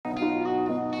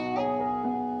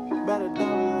gotta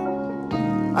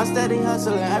double it. I steady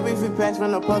hustling, every few packs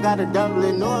when the plug gotta double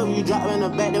it. Know if you drop in the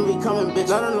back, then we coming, bitch.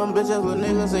 None of them bitches with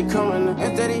niggas ain't coming.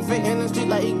 Instead he fit in the street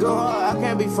like he go hard. I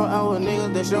can't be fucking with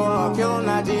niggas that show off. Kill on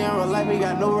IG in real life, he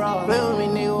got no raw. Play with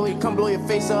me, nigga, we come blow your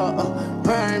face up.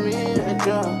 Bury me in the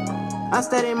drug. I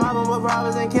steady mobbing with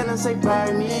robbers and killers, say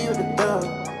bury me with the thug.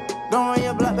 Don't run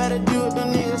your block, better do what the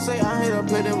niggas say. I hit a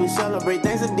play, then we celebrate.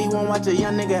 Thanks to D1, watch a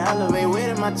young nigga elevate.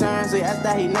 Waited my turn, say that's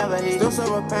that he never hate. Still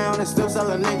serve a pound and still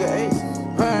sell a nigga ace.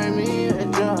 Bury me with a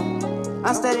drug.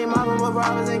 I steady mobbing with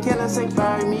robbers and killers, say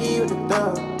bury me with the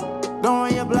thug. Don't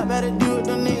run your block, better do what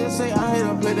the niggas say. I hit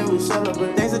a play, then we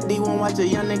celebrate. Thanks to D1, watch a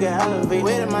young nigga elevate.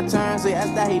 Waited my turn, say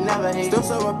that's that he never hate. Still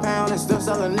serve a pound and still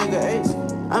sell a nigga ace.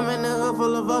 I'm in the hood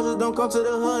full of vultures, don't come to the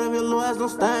hood if your little ass don't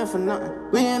stand for nothing.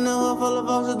 We in the hood full of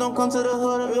vultures, don't come to the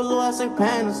hood if your little ass ain't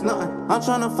paying us nothing. I'm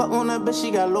tryna fuck on that bitch,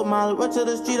 she got low mileage. Went to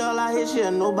the street, all I hit, she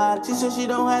a nobody. She said she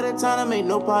don't have the time to make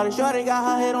no party. Shorty got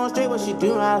her head on straight, but she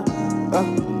do mileage.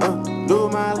 Do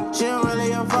mileage. She don't really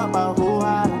give a fuck about who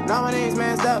hide. Nowadays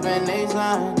messed up and they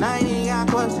slime. Now you ain't got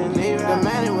questions, they right. The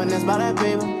man when it's about that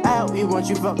paper. I help you once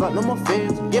you fuck up, no more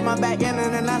favors. Get my back in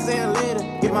and then I say it later.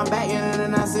 Get my back in and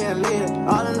then I say it later.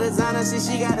 All the designer shit,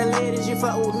 she got the latest. You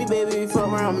fuck with me, baby, you fuck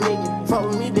around making. Fuck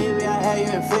with me, baby, I have you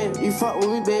in favor. You fuck with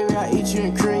me, baby, I eat you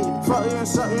in crave. Fuck you and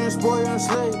suck you and spoil you and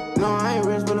slave. No, I ain't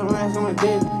rich, but I'm rascal with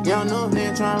dick. Y'all know if they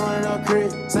ain't tryna run it up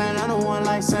crazy. Saying I don't want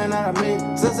like saying that I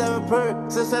made. Still selling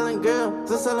perk, still selling girl,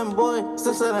 still selling boy,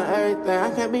 still selling everything.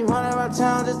 I can't be running around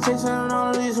town just chasing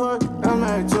all of these work. I'm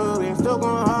married to it, I'm still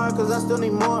going hard cause I still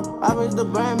need more. I raised the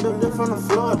brand, built it from the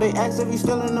floor. They ask if you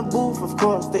still in the booth, of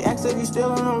course. They ask if you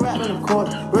still in the rapping, of course.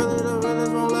 Really the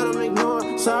realest won't let them ignore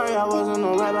it. Sorry I wasn't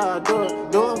no rapper, I do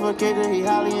it. Do it for KJ, he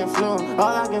highly influenced.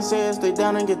 All I can say is stay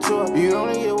down and get to it. You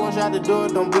only get one shot to do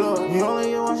it, don't blow it. You only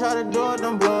get one shot to do it,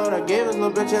 don't blow it. I gave his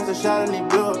little bitch ass a shot and he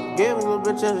blew it. Gave his little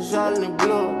bitch ass a shot and he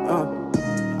blew it.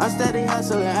 I steady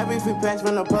hustling, every few packs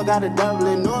when the plug gotta double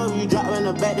it. Know if you drop in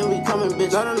the back, then we coming,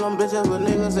 bitch. None of them bitches with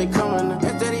niggas ain't coming.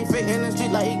 Instead he fit in the street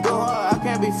like he go hard. I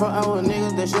can't be fucking with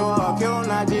niggas that show off. Kill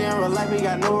on IG in real life, he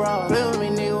got no raw. Play with me,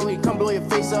 nigga, when we come blow your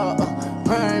face up.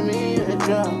 Bury me with a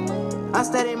drug. I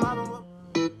steady mobbing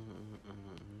with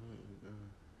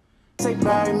say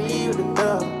bury me with a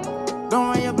thug. Don't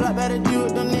run your block, better do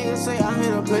what the niggas say. I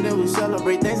hit a play, then we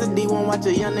celebrate. Thanks to D1, watch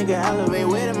a young nigga elevate.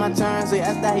 Waited my turn, say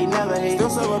that's that he never hate. Still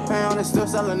serve a pound and still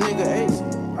sell a nigga ace.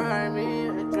 Bury me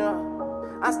with a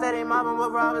drug. I steady mobbing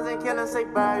with robbers and killers, say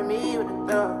bury me with a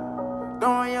thug.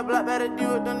 Don't run your block, better do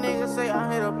what the niggas say.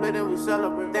 I hit a play, then we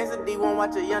celebrate. Thanks to D1,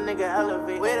 watch a young nigga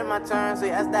elevate. Waited my turn, say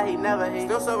that's that he never hate.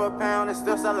 Still serve a pound and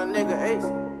still sell a nigga ace.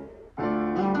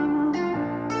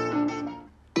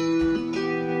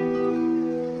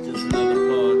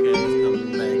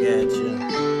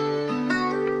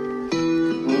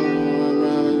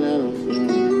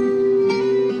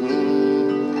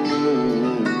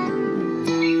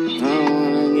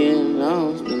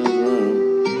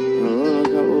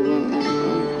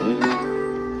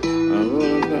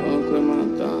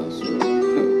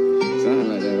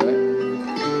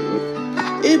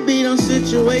 It be them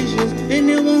situations, and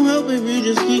it won't help if you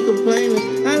just keep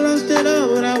complaining. I lost it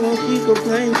all, but I won't keep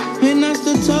complaining. And I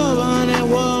stood tall behind that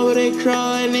wall where they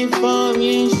crawl and they fall. If you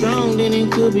ain't strong, then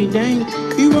it could be dangerous.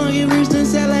 You won't get rich and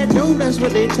sell that dope, that's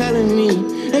what they telling me.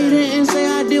 They didn't say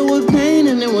I deal with pain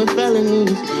and then with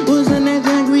felonies. Was in that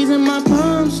gun greasing my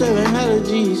palms, serving hella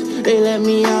G's. They let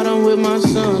me out, I'm with my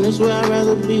son, that's where I'd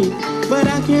rather be. But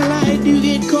I can't lie, if you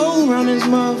get cold around this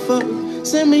motherfucker.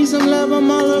 Send me some love,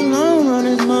 I'm all alone on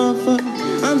this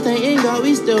motherfucker. I'm thanking God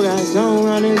we still got zone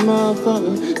around this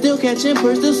motherfucker. Still catching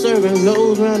perks, still serving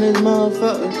lows around this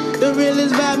motherfucker. The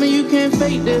realest vibe, man, you can't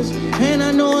fake this. And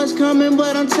I know it's coming,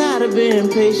 but I'm tired of being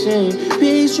patient.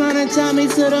 Pigs trying to tie me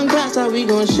to them glass, how we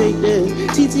gon' shake this?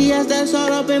 TTS, that's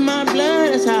all up in my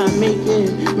blood, that's how I make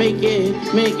it. Make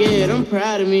it, make it, I'm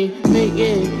proud of me. Make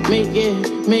it, make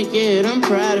it, make it, I'm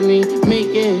proud of me.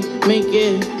 Make it, make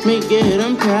it, make it,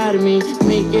 I'm proud of me.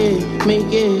 Make it,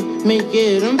 make it, make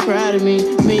it, I'm proud of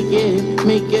me. Make it,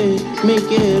 make it,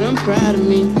 make it, I'm proud of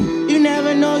me. You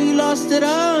never know you lost it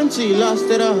all until you lost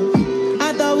it all.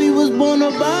 I thought we was born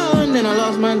to ball and then I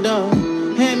lost my dog.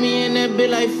 Had me in that bit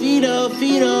like feet up,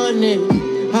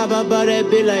 nigga. How about that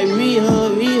bit like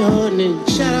re-hug, nigga.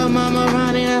 Shout out Mama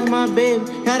Ronnie, that's my baby.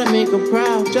 Gotta make her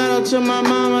proud. Shout out to my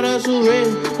mama, that's who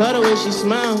raised. Love the way she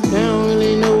smiles. They don't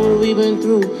really know what we been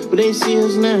through, but they see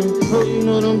us now. Hope you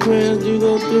know them prayers do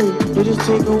go through. They just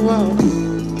take a while.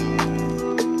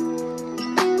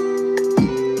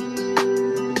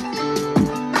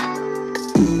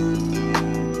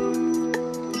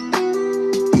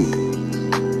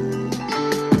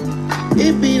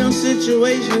 get beat on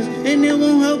situations, and it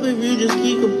won't help if you just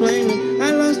keep complaining.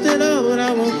 I lost it all, but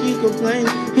I won't keep complaining.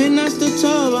 And I stood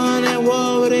tall behind that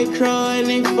wall where they crawl and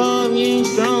they fall. If you ain't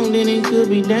strong, then it could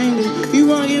be dangerous. You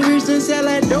want your wrist and sell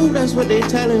that dope, that's what they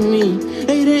telling me.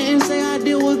 They didn't say I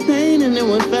deal with pain and then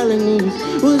with felonies.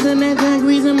 Was in that tank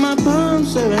greasing my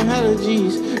palms, serving hella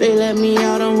G's. They let me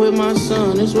out, I'm with my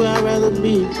son, that's where I'd rather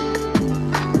be.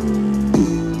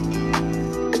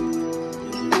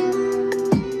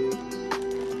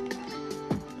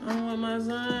 I'm with my son,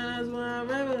 that's where I'd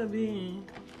rather be.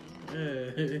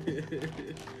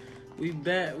 We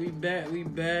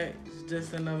back. It's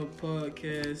just another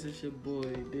podcast. It's your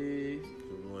boy, Dave.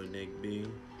 Your boy, Nick B.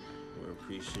 We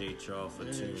appreciate y'all for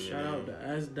tuning in. Shout out to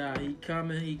S-Dot. He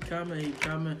coming.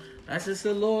 That's just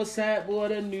a little sad boy,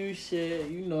 the new shit.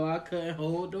 You know, I couldn't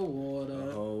hold the water.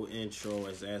 The whole intro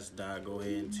is S-Dot. Go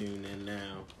ahead and tune in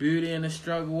now. Beauty and the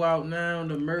Struggle out now.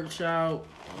 The merch out.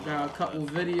 Got a couple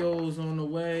videos on the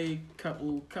way.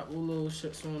 Couple little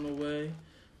shits on the way.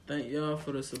 Thank y'all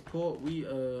for the support. We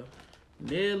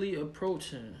nearly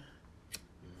approaching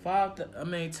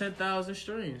 10,000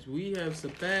 streams. We have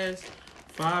surpassed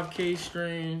 5K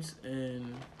streams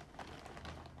and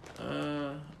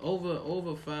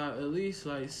over 5, at least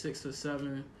like 6 or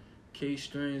 7K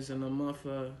streams in the month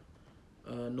of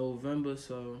November.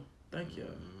 So thank y'all.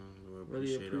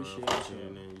 Really appreciate it.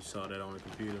 And you saw that on the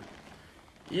computer.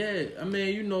 Yeah, I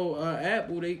mean, you know,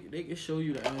 Apple, they can show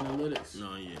you the analytics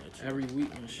every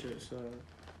week and shit, so,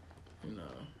 you know,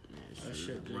 that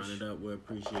shit. Run it up, we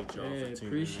appreciate y'all for tuning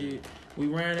appreciate in. We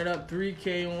ran it up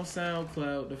 3K on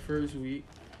SoundCloud the first week.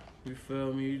 You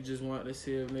feel me? You just wanted to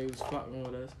see if they was fucking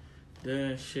with us.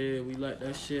 Then, shit, we let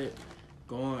that shit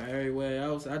go on everywhere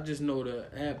else. I just know the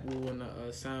Apple and the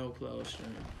SoundCloud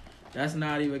stream. That's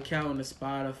not even counting the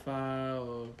Spotify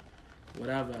or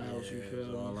whatever else, you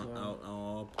feel me? Out on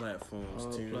all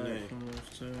platforms. Tune in.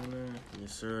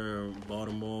 Yes, sir.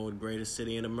 Baltimore, the greatest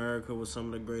city in America, with some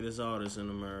of the greatest artists in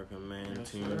America, man.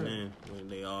 Yes, tune in.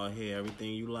 They all here.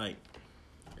 Everything you like.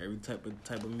 Every type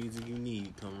of music you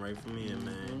need come right from here,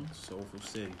 man. Soulful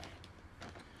City.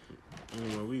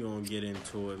 Anyway, we gonna get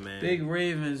into it, man. Big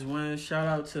Ravens win. Shout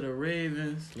out to the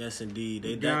Ravens. Yes, indeed.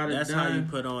 That's how you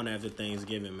put on after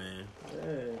Thanksgiving, man.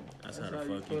 Yeah. That's how the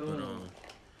fuck you put on.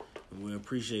 We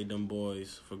appreciate them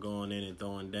boys for going in and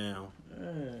throwing down.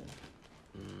 Yeah.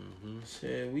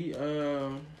 Shit, we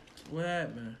what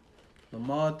happened?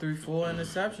 Lamar threw 4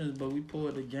 interceptions, but we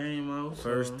pulled the game out.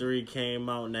 First 3 came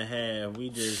out in the half.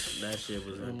 That shit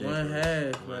was ridiculous. One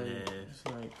half. It's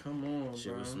like, come on,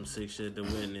 shit bro. Was some sick shit to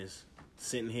witness.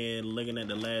 Sitting here looking at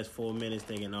the last 4 minutes,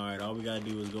 thinking, all right, all we gotta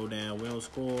do is go down. We don't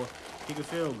score, kick a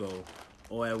field goal.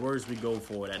 Or at worst, we go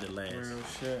for it at the last. Real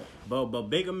shit. But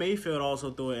Baker Mayfield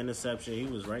also threw an interception. He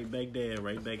was right back there,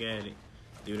 right back at it.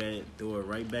 Threw it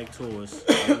right back to us.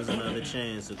 There was another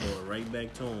chance to throw it right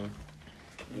back to him.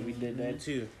 And we did that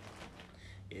too.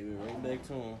 Gave it right back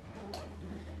to him.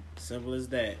 Simple as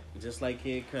that. Just like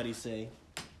Kid Cudi say.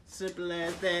 Simple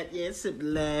as that. Yeah,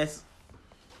 simple as.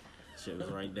 Shit was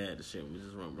right there. The shit was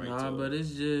just run right to him. But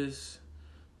it's just...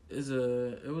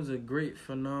 It was a great,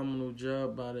 phenomenal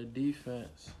job by the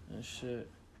defense and shit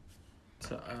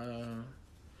to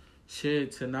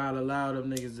not allow them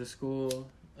niggas to score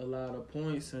a lot of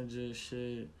points and just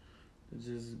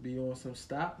be on some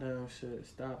stop down shit,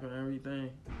 stopping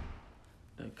everything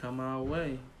that come our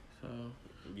way. So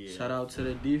shout out to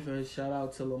the defense, shout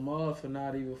out to Lamar for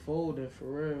not even folding, for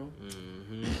real.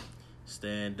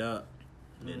 Stand up,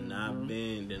 did not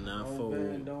bend, did not fold.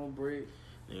 Don't bend, don't break.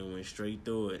 And went straight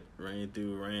through it.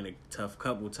 Ran a tough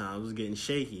couple times. It was getting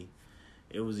shaky.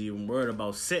 It was even worried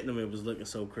about sitting him. It was looking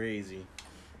so crazy.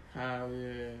 Oh,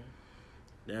 yeah.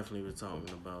 Definitely was talking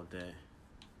about that.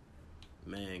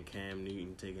 Man, Cam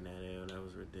Newton taking that L. That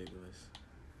was ridiculous.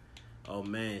 Oh,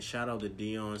 man. Shout out to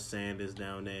Deion Sanders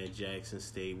down there at Jackson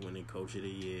State winning Coach of the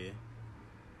Year.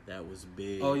 That was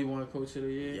big. Oh, you want Coach of the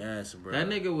Year? Yes, bro. That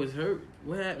nigga was hurt.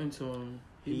 What happened to him?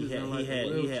 He had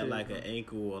like an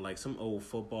ankle or like some old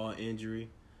football injury,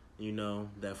 you know,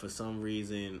 that for some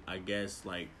reason, I guess,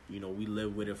 like, you know, we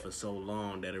live with it for so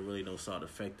long that it really don't start to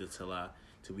affect it till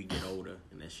we get older,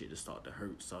 and that shit just start to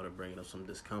hurt, started bringing up some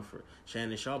discomfort.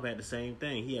 Shannon Sharp had the same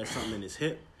thing. He had something in his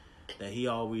hip that he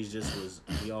always just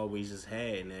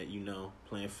had, and that, you know,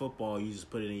 playing football, you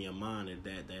just put it in your mind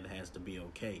that has to be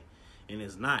okay. And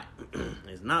it's not.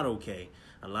 It's not okay.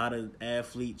 A lot of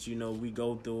athletes, you know, we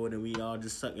go through it and we all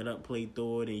just suck it up, play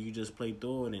through it, and you just play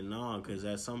through it. And nah, because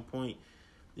at some point,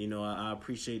 you know, I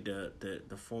appreciate the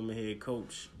former head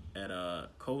coach at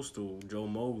Coastal, Joe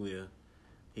Moglia.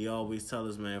 He always tell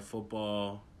us, man,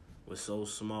 football was so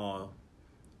small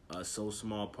a so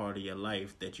small part of your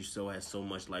life that you still have so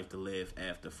much life to live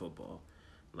after football.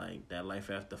 Like, that life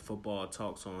after football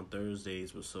talks on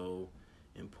Thursdays was so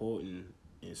important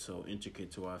and so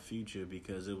intricate to our future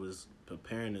because it was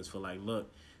preparing us for, like,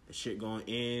 look, the shit going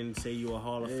in, say you a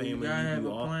Hall of Famer. You gotta have a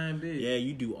plan B. Yeah,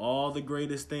 you do all the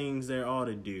greatest things there are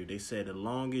to do. They said the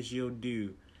longest you'll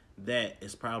do that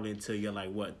is probably until you're,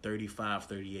 like, 35,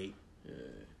 38. Yeah.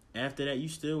 After that, you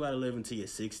still got to live until you're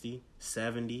 60,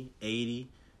 70, 80.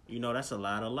 You know, that's a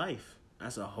lot of life.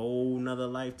 That's a whole nother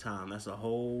lifetime. That's a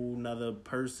whole nother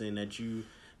person that you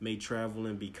may travel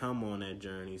and become on that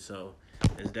journey. So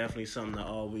it's definitely something to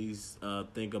always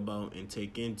think about and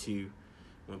take into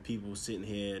when people sitting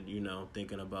here, you know,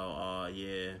 thinking about,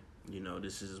 yeah, you know,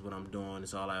 this is what I'm doing.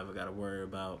 It's all I ever got to worry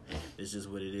about. It's just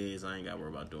what it is. I ain't got to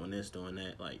worry about doing this, doing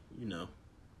that. Like, you know,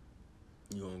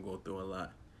 you going to go through a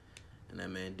lot. And that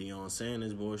man Deion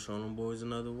Sanders, boy, showing them boys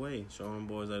another way. Showing them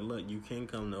boys like, look, you can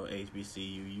come to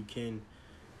HBCU. You can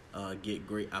get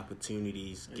great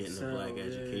opportunities, getting a black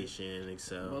education and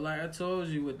excel. But like I told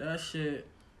you, with that shit,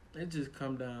 it just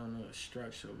come down to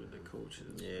structure with the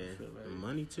coaches. Yeah, I feel like.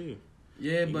 money too.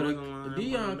 Yeah, but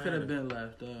Deion could have been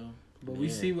left though. But we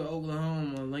see with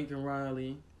Oklahoma, Lincoln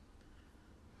Riley,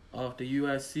 off the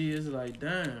USC, it's like,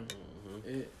 damn.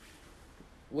 Mm-hmm.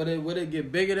 Would it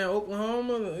get bigger than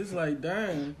Oklahoma? It's like,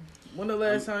 damn. When the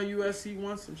last time USC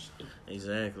won some shit?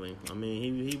 Exactly. I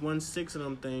mean, he won 6 of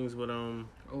them things with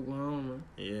Oklahoma.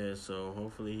 Yeah, so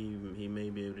hopefully he may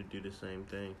be able to do the same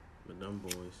thing with them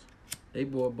boys. They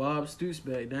brought Bob Stoops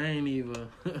back. They ain't even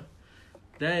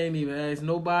asked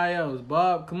nobody else.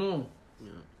 Bob, come on.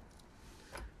 Yeah.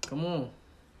 Come on.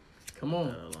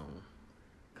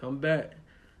 Come back.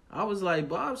 I was like,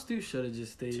 Bob Stoops should have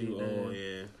just stayed there. Oh,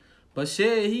 yeah. But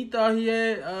shit, he thought he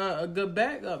had a good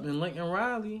backup in Lincoln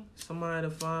Riley. Somebody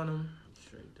to find him,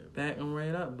 back him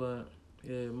right up. But,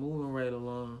 yeah, moving right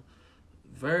along.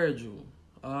 Virgil.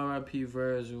 R.I.P.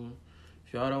 Virgil.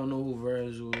 If y'all don't know who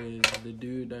Virgil is, the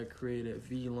dude that created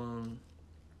V-Lung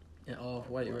and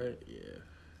Off-White, right? Yeah.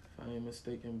 If I ain't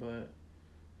mistaken, but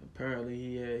apparently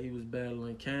he was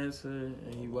battling cancer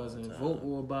and he wasn't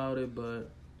vocal about it, but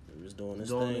he was doing his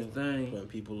thing, putting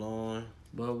people on.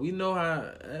 But we know how,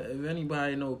 if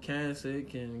anybody know cancer, it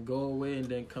can go away and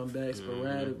then come back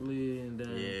sporadically, and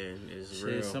then it's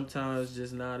real. Sometimes it's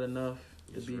just not enough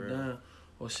to be done.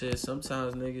 Or shit,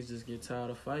 sometimes niggas just get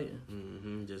tired of fighting.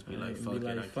 Mm-hmm. Just be like, fuck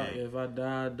it, fuck it. If I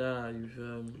die, I die. You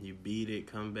feel me? You beat it,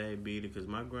 come back, beat it. Because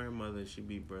my grandmother, she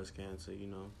beat breast cancer, you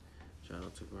know. Shout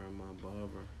out to Grandma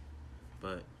Barbara.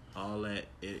 But all that,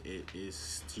 it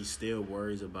is, she still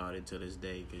worries about it to this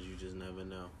day because you just never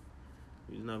know.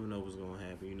 You just never know what's going to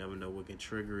happen. You never know what can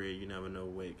trigger it. You never know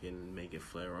what can make it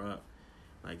flare up.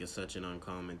 Like, it's such an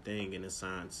uncommon thing, and the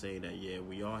signs say that, yeah,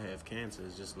 we all have cancer.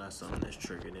 It's just not something that's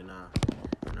triggered in our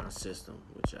system,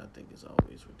 which I think is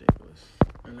always ridiculous.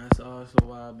 And that's also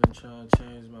why I've been trying to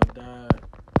change my diet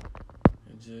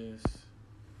and just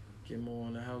get more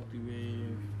on the healthy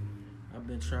wave. I've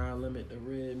been trying to limit the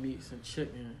red meats and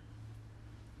chicken.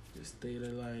 Just stay to,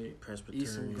 like, eat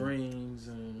some greens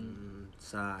and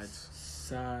sides,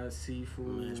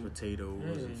 seafood, mashed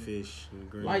potatoes and fish and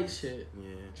greens. Light shit.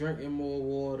 Yeah. Drinking more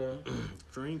water.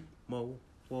 Drink more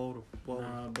water.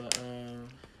 Nah, but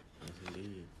yes,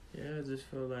 indeed. Yeah, I just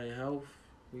feel like health.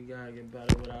 We gotta get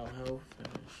better without health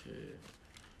and shit.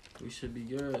 We should be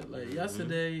good. Like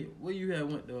yesterday, where you had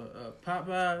went to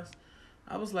Popeyes,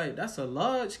 I was like, that's a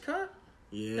large cup.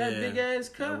 Yeah, that big ass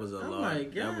cup. That was a I'm large.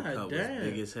 like, God that cup damn, was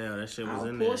big as hell. That shit was our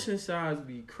in there. portion size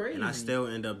be crazy. And I still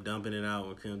end up dumping it out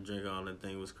when Kim drink all that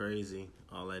thing was crazy.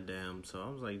 All that damn. So I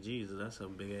was like, Jesus, that's a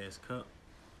big ass cup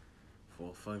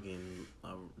for fucking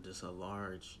just a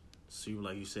large super,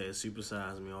 like you said,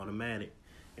 supersize me automatic.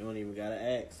 You don't even gotta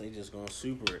ask. They just gonna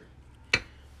super it.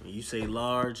 When you say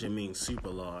large, it means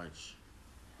super large.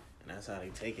 And that's how they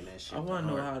taking that shit. I want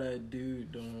to know how that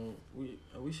dude don't.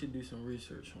 We should do some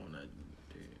research on that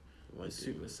dude. What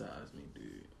supersize me,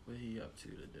 dude? What he up to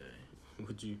today?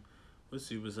 What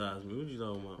supersize me? What you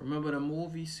talking about? Remember the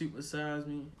movie Supersize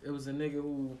Me? It was a nigga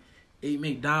who ate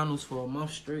McDonald's for a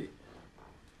month straight.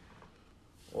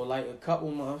 Or like a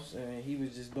couple months, and he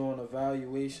was just doing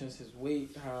evaluations, his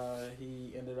weight, how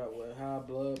he ended up with high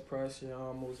blood pressure,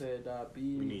 almost had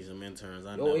diabetes. We need some interns.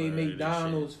 Yo, ate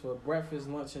McDonald's for breakfast,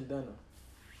 lunch, and dinner.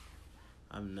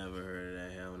 I've never heard of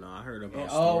that. Hell no. I heard about it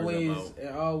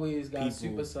always got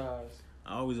supersized.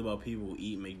 Always about people who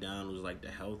eat McDonald's like the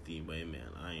healthy way, man.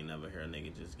 I ain't never heard a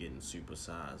nigga just getting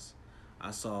supersized.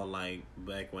 I saw, like,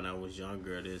 back when I was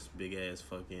younger, this big ass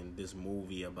this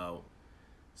movie about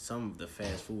some of the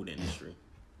fast food industry.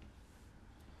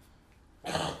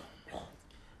 I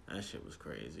That shit was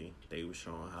crazy. They was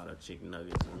showing how the chicken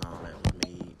nuggets and all that was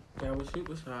made. That was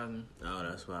supersizing. Oh,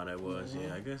 that's why that was.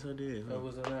 Yeah, I guess I did. Huh? That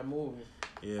was in that movie.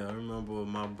 Yeah, I remember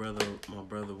my brother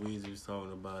Weezy was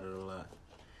talking about it a lot.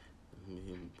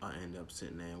 I ended up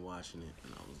sitting there and watching it,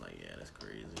 and I was like, yeah, that's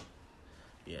crazy.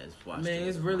 Yeah,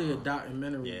 it's really a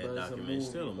documentary, yeah, but documentary.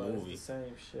 it's a movie. Still a movie. It's the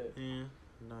same shit. Yeah,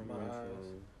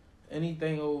 documentary.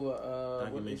 Anything over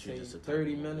what they say, just a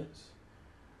 30 minutes,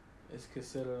 is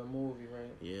considered a movie,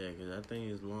 right? Yeah, because that thing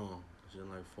is long. It's just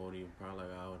like 40, probably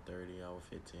like hour 30, hour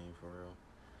 15 for real.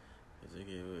 Cause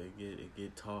it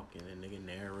get talking and they get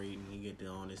narrating. You get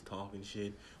on this talking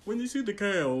shit. When you see the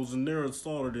cows and they're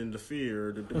slaughtered in the fear,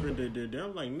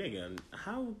 I'm like, nigga,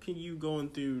 how can you going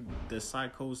through the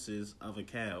psychosis of a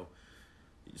cow?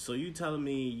 So you telling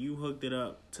me you hooked it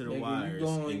up to the wires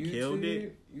and killed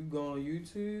it? You go on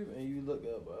YouTube and you look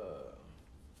up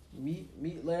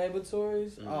meat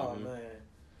laboratories. Mm-hmm. Oh man,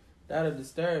 that'll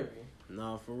disturb you.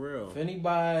 No, for real. If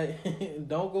anybody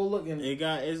don't go looking,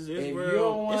 it's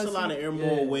real. It's a lot of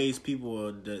immoral ways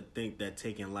people that think that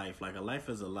taking life, like a life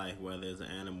is a life, whether it's an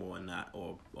animal or not,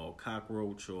 or a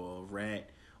cockroach or a rat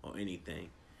or anything.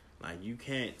 Like you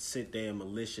can't sit there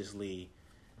maliciously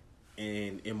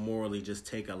and immorally just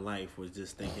take a life with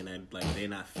just thinking that like they're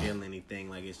not feeling anything,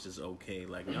 like it's just okay.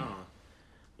 Like nah,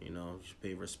 you should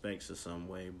pay respects in some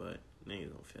way, but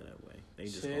niggas don't feel that way. They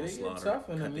just gonna slaughter,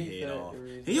 cut the head off.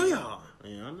 Yeah,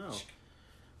 I know.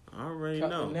 I already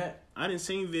know. I done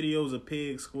seen videos of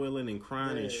pigs squealing and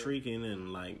crying and shrieking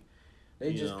and like.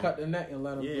 They just cut the neck and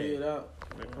let them bleed out.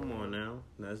 Man, come on now,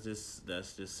 that's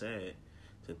just sad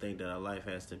to think that a life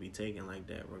has to be taken like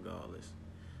that. Regardless,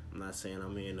 I'm not saying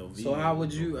I'm in no. So how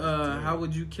would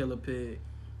you kill a pig?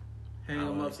 Hang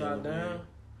him upside down.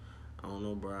 I don't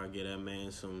know, bro. I get that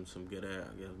man some good air.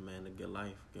 I give a man a good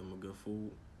life. Give him a good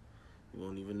food. You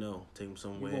won't even know. Take him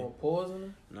somewhere. You gonna poison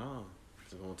him? No.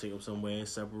 Just gonna take him somewhere and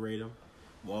separate him.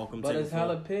 Walk him. But it's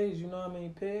hella pigs. You know how many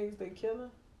pigs they killing?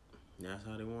 That's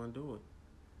how they want to do it.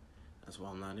 That's why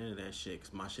I'm not into that shit.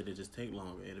 Cause my shit will just take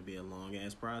longer. It'll be a long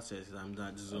ass process. Cause I'm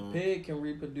not just a pig can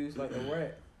reproduce like a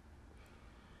rat.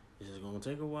 It's just gonna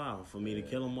take a while for me to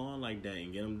kill them all like that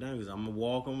and get them done. Cause I'm gonna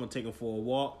walk them. I'm gonna take them for a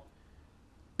walk.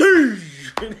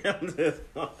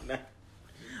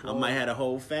 I might have a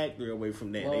whole factory away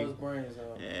from that. Blow his brains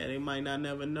out. Yeah, they might not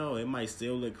never know. It might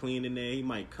still look clean in there. He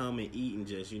might come and eat and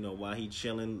just, while he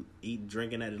chilling,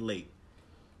 drinking at the lake.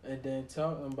 And then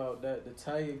talking about that, the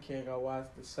Tiger King, I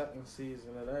watched the second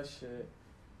season of that shit.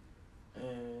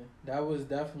 And that was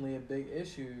definitely a big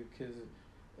issue because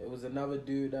it was another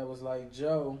dude that was like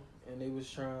Joe, and they was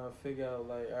trying to figure out,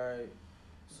 like, all right,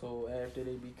 so after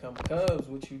they become cubs,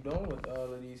 what you doing with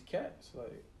all of these cats?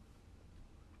 Like,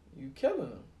 you killing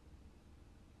them.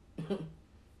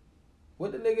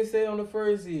 What the nigga say on the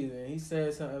first season? He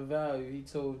said something of value. He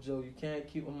told Joe, you can't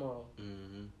keep them all.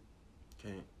 Mm-hmm.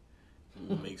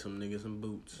 Can't. Make some niggas some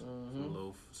boots,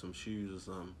 some shoes or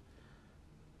something.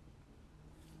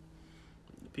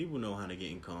 People know how to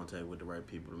get in contact with the right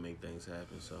people to make things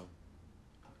happen, so.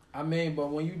 I mean,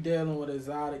 but when you dealing with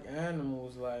exotic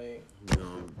animals, like...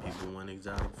 people want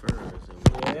exotic furs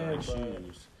and exotic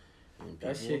shoes. And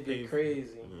that shit get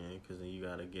crazy. Yeah, because then you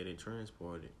got to get it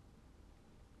transported.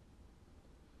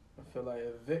 I feel like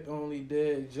if Vic only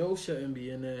did, Joe shouldn't be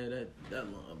in there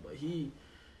that long, but he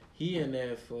in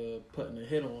there for putting a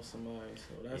hit on somebody,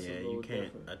 so that's a little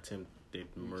different. You can't attempt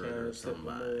murder or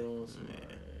somebody.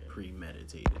 Yeah,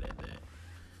 premeditated at that.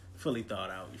 Fully thought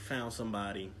out. You found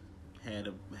somebody, had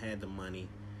the money,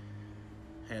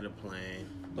 had a plan.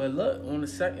 But look, on the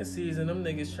second season, them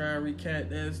niggas trying to recant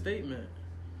their statement.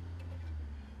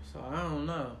 So I don't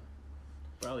know.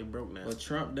 Probably broke now. But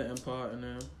Trump didn't pardon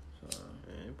them. So.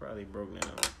 Yeah, he probably broke now.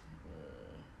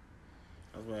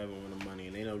 That's what happened with the money,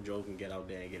 and they know Joe can get out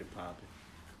there and get it popping.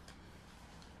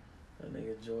 That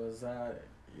nigga Joe Exotic,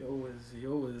 yo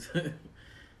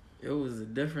was a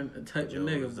different type of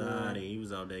nigga. Exotic, he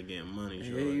was out there getting money.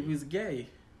 Yeah, he was gay.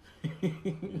 He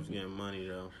was getting money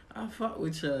though. I fuck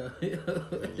with y'all. He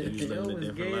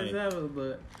was gay as ever,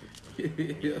 but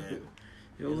yeah.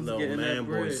 Yo was little getting man that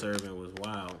boy bread. servant was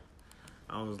wild.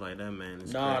 I was like, that man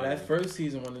is Nah, crazy. that first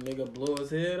season when the nigga blew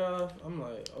his head off, I'm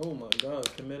like, oh my God,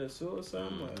 committed suicide?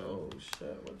 I'm like, oh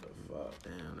shit, what the fuck?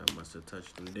 Damn, that must have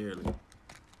touched him dearly.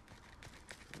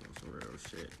 That was some real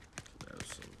shit. That was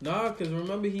some... Nah, because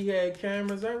remember he had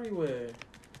cameras everywhere.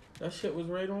 That shit was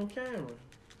right on camera.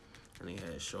 And he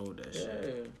had showed that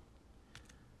shit.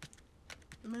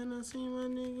 Yeah. Man, I seen my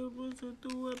nigga was to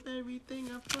do up everything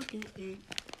I fucking ate.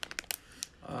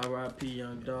 R.I.P.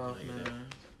 Young Dolph, man.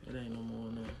 It ain't no more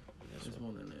than that. It's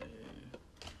more than that,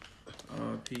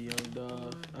 R.P. Young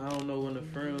Dog. I don't know when the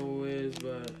funeral is,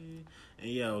 but... And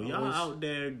yo, y'all out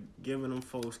there giving them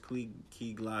folks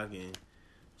Key Glock and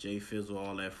Jay Fizzle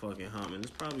all that fucking humming. There's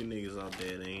probably niggas out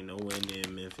there that ain't nowhere near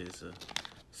Memphis or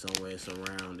somewhere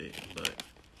surrounded, but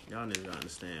y'all niggas gotta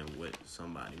understand what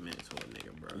somebody meant to a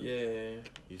nigga, bro. Yeah.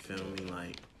 You feel me?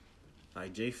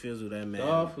 Like Jay Fizzle, that man.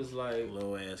 Dolph was like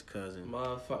little ass cousin.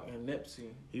 Motherfucking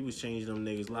Nipsey. He was changing them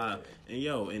niggas' lives. And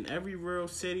yo, in every real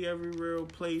city, every real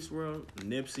place, bro,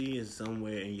 Nipsey is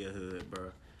somewhere in your hood,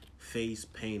 bro. Face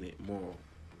painted, moral,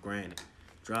 granted.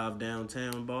 Drive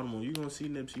downtown Baltimore, you gonna see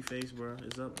Nipsey face, bro.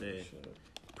 It's up there.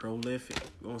 Prolific.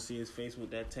 You gonna see his face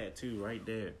with that tattoo right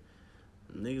there.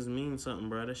 Niggas mean something,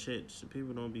 bro. That shit,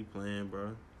 people don't be playing,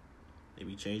 bro. They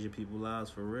be changing people's lives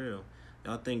for real.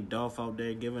 Y'all think Dolph out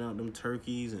there giving out them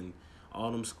turkeys and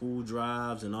all them school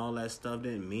drives and all that stuff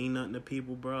didn't mean nothing to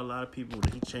people, bro? A lot of people,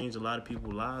 he changed a lot of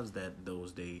people's lives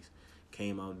those days.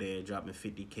 Came out there dropping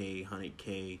 50K,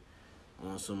 100K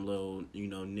on some little,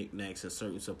 knickknacks and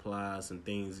certain supplies and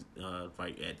things,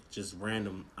 like at just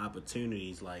random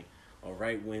opportunities, like, or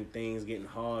right when things getting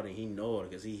hard and he know it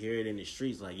because he hear it in the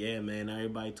streets, like, yeah, man,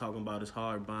 everybody talking about it's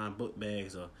hard buying book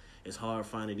bags or it's hard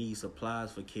finding these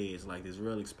supplies for kids, like, it's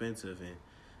real expensive, and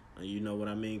you know what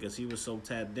I mean, because he was so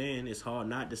tapped in, it's hard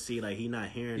not to see, like, he not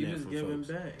hearing that from folks.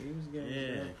 He was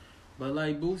giving back. But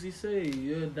like Boosie said,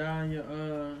 you'll die in your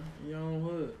own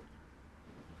hood.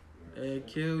 They'll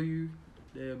kill you.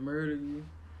 They'll murder you.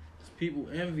 People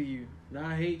envy you.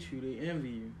 Not hate you, they envy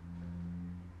you.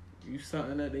 You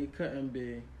something that they couldn't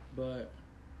be. But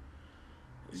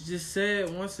it's just sad,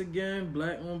 once again,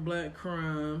 black on black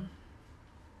crime.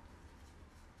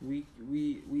 We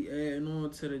adding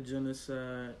on to the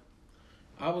genocide.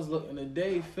 I was looking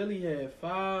today, Philly had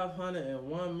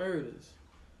 501 murders.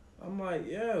 I'm like,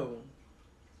 yo,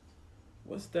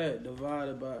 what's that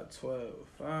divided by 12?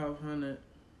 500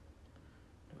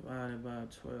 divided by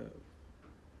 12.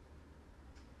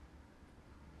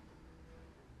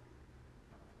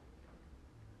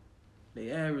 They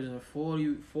averaging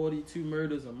 42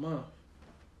 murders a month.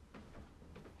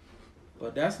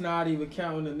 But that's not even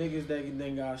counting the niggas that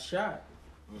then got shot.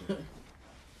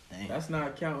 That's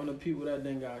not counting the people that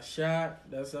then got shot.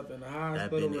 That's up in the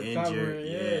hospital recovering.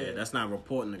 Yeah, that's not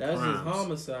reporting the crimes. That's just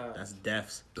homicide. That's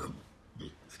deaths.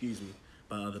 Excuse me,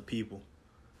 by other people.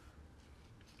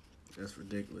 That's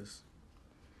ridiculous.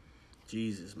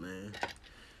 Jesus, man.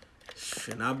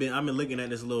 And I've been looking at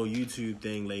this little YouTube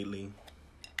thing lately.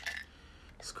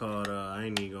 It's called I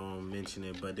ain't even gonna mention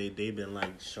it, but they've been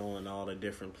like showing all the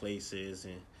different places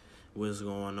and what's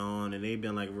going on, and they've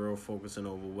been like real focusing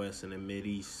over West and the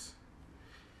Mideast.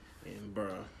 And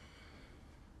bruh,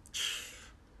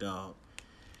 dog,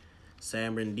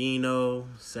 San Bernardino,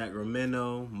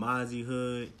 Sacramento, Mozzie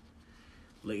Hood,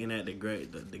 looking at the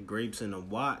grapes and the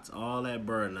Watts, all that,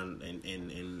 bruh,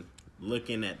 and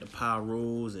looking at the power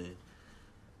rules and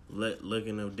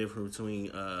looking at the difference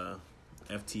between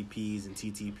FTPs and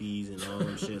TTPs and all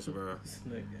them shits, bro.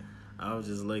 I was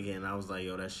just looking and I was like,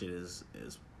 yo, that shit is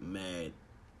mad.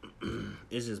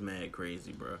 It's just mad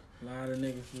crazy, bro. A lot of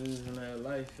niggas losing their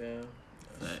life, fam.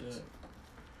 Facts.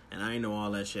 And I ain't know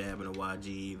all that shit happened to YG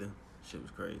either. Shit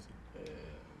was crazy. Yeah,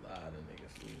 a lot of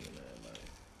niggas losing their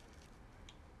life.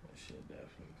 That shit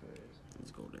definitely crazy.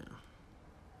 Let's go down.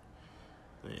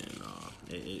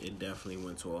 And it definitely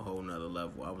went to a whole nother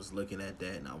level. I was looking at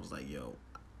that and I was like, yo,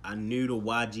 I knew the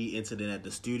YG incident at the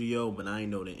studio, but I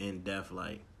ain't know the in-depth,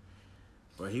 like,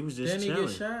 bro, he was just chilling. Didn't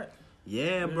he get shot?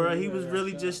 Yeah, bro, he was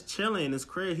really just chilling. It's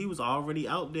crazy. He was already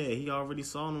out there. He already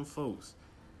saw them folks.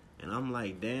 And I'm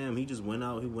like, damn, he just went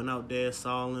out. He went out there,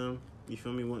 saw them. You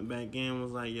feel me? Went back in,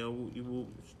 was like, yo, you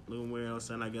little where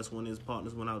else? And I guess one of his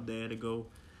partners went out there to go,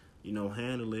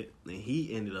 handle it. And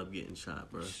he ended up getting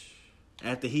shot, bro.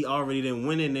 After he already done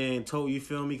went in there and told, you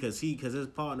feel me? Because his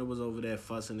partner was over there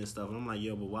fussing and stuff. And I'm like,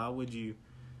 yo, but why would you,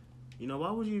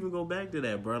 why would you even go back to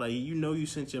that, bro? Like, you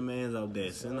sent your mans out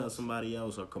there. Send out somebody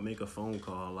else or make a phone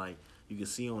call. Like, you can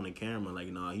see on the camera, like,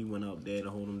 nah, he went out there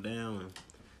to hold him down and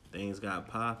things got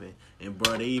popping. And,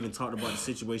 bro, they even talked about the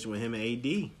situation with him and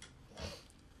AD.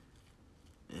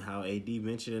 And how AD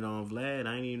mentioned it on Vlad.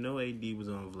 I didn't even know AD was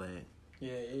on Vlad.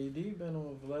 Yeah, AD been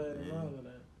on Vlad and all of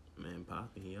that. Man,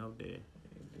 Poppy, he out there.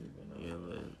 Yeah,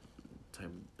 type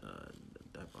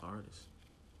of artist.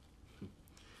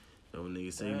 So when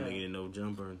niggas say you nigga no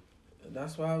jumper.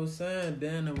 That's why I was saying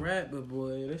being a rapper,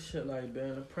 boy, this shit like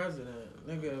being a president.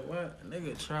 Nigga, what?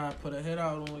 Nigga try to put a hit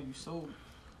out on you so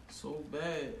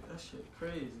bad. That shit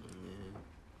crazy. Yeah.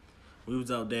 We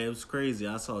was out there. It was crazy.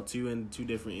 I saw two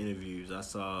different interviews. I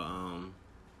saw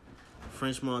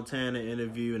French Montana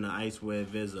interview and the Ice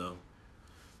Web Vizzo.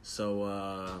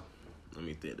 So, let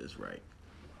me get this right.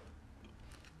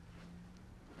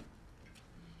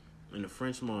 In the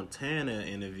French Montana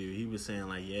interview, he was saying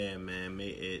like, yeah, man,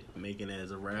 making it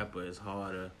as a rapper is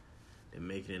harder than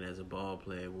making it as a ball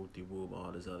player, whoop-de-whoop,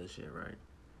 all this other shit, right?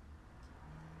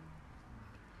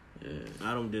 Yeah.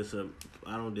 I don't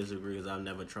disagree because I've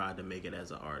never tried to make it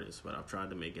as an artist, but I've tried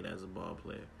to make it as a ball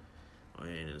player or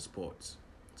in sports.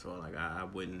 So like I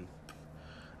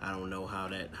don't know how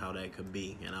that could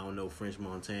be, and I don't know French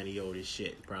Montana old as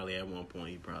shit. Probably at one point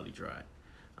he probably tried.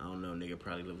 I don't know, nigga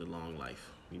probably lived a long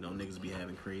life. You know, niggas be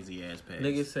having crazy ass paths.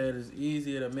 Niggas said it's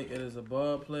easier to make it as a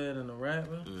ball player than a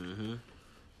rapper. Mm-hmm.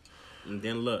 And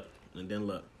then look. I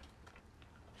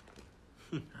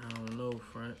don't know,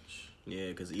 French. Yeah,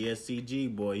 because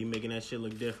ESTG, boy, he making that shit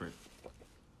look different.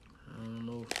 I don't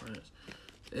know, French.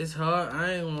 It's hard.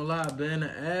 I ain't gonna lie. Being an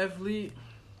athlete,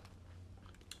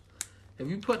 if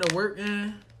you put the work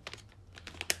in,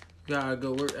 you got a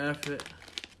good work ethic.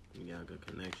 You got good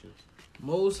connections.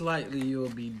 Most likely you'll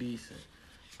be decent.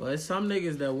 But it's some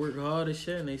niggas that work hard as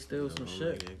shit and they steal some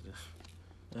shit.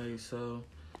 Like, so,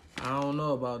 I don't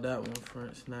know about that one,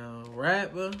 French. Now,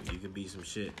 rapper, you could be some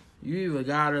shit. You either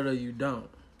got it or you don't.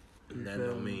 That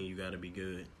don't mean you gotta be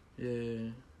good. Yeah.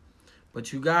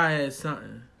 But you gotta have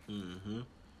something. Mm-hmm.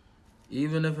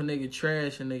 Even if a nigga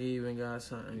trash, a nigga even got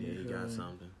something. Yeah, he got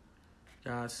something.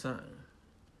 Got something.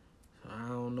 So I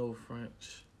don't know,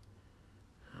 French.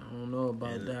 I don't know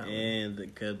about that one. And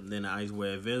then Ice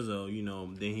Wear Vizzo, you know,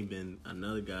 then he been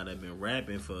another guy that been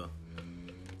rapping for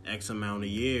X amount of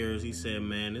years. He said,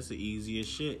 man, this the easiest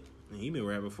shit. And he been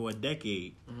rapping for a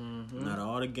decade. Mm-hmm. Not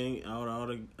all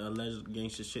the alleged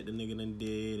gangster shit the nigga done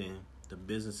did and the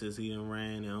businesses he done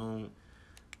ran and owned.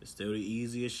 It's still the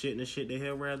easiest shit and the shit that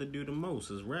he'll rather do the most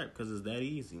is rap because it's that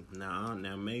easy. Now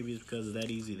maybe it's because it's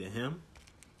that easy to him,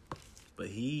 but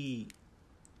he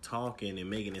talking and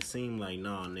making it seem like,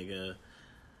 nah, nigga,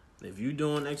 if you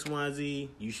doing X, Y, Z,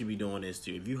 you should be doing this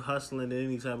too. If you hustling in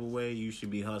any type of way, you should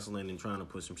be hustling and trying to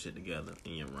put some shit together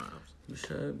in your rhymes. You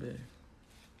should be.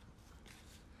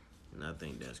 And I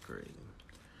think that's crazy.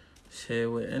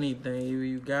 Shit, with anything, either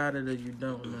you got it or you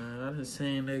don't, man. I just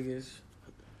seen niggas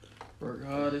work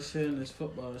hard as shit in this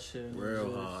football shit.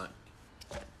 Real hard.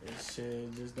 This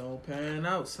shit just don't pan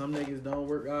out. Some niggas don't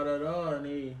work out at all and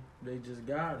they just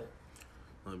got it.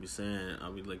 I'll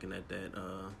be looking at that,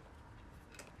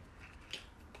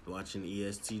 watching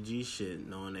ESTG shit,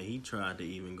 knowing that he tried to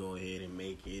even go ahead and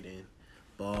make it and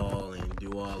ball and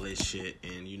do all this shit.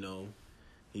 And, you know,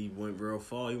 he went real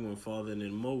far. He went farther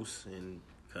than most and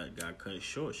got cut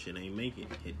short. Shit ain't make it.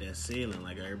 Hit that ceiling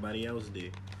like everybody else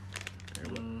did.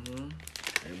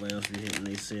 Everybody else be hitting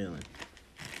their ceiling.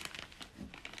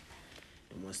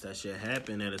 And once that shit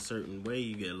happen at a certain way,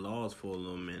 you get lost for a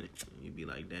little minute. You be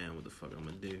like, damn, what the fuck I'm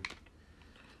gonna do?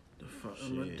 The fuck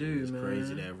I'm gonna do, it's man? It's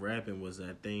crazy that rapping was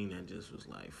that thing that just was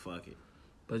like, fuck it.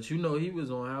 But you know he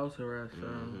was on house arrest,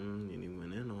 and he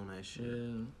went in on that shit.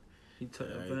 Yeah, he took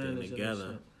everything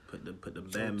together. Put the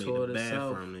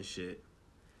bathroom and shit.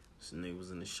 This nigga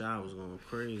was in the shower, was going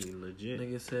crazy, legit.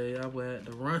 Nigga said I would have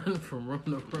to run from room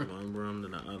to room. One room to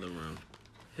the other room.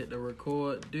 Hit the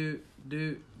record, dude.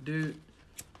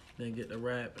 Then get the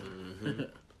rap.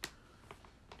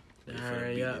 Then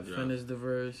hurry up, finish the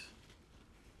verse.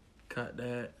 Cut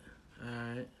that.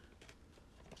 Alright.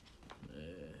 Yeah.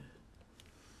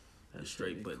 That's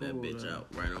straight put that bitch out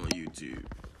right on YouTube.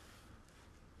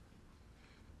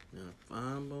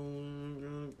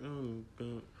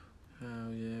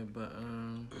 Hell yeah, but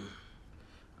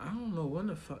I don't know when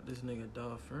the fuck this nigga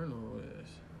Dolpherno is.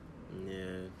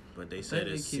 Yeah, but they said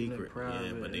it's secret.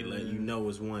 Yeah, but they let you know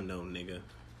it's one though, nigga.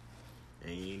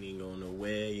 And you ain't going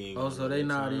nowhere. So they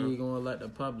not even gonna let the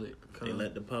public come. They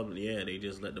let the public, they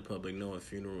just let the public know a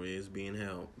funeral is being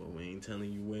held, but we ain't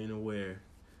telling you when or where.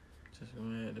 Just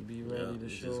gonna have to be ready to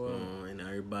show up. And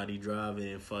everybody driving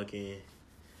and fucking.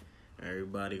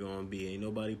 Everybody gonna be, ain't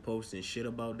nobody posting shit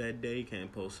about that day.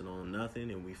 Can't post it on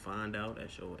nothing, and we find out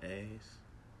that's your ass.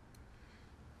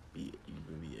 You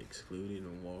can be excluded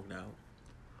and walked out.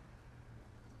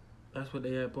 That's what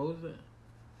they had posted?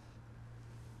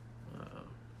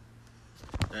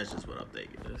 That's just what I'm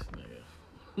thinking. This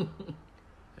nigga.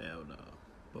 Hell no.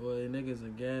 Boy, niggas are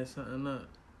gas something up.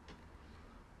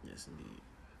 Yes, indeed.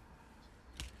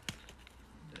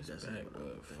 That's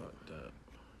backwood fucked up.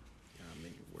 Y'all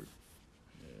make it work.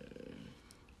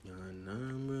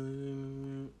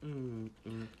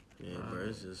 Yeah, bro,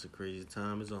 it's just a crazy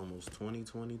time. It's almost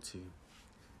 2022.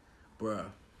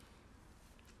 Bruh.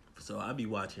 So I be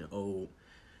watching old,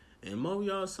 and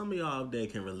some of y'all out there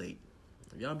can relate.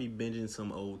 If y'all be binging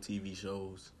some old TV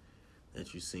shows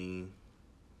that you seen,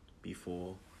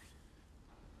 before.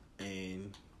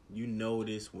 And you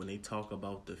notice when they talk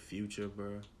about the future,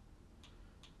 bro.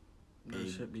 That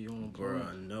should be on Bro,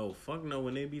 point. no. Fuck no.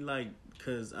 When they be like,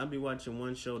 because I be watching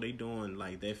one show, they doing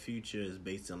like their future is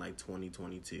based in like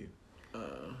 2022.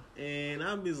 And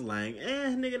I'm just like,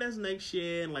 nigga, that's next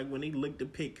year. And like when they look to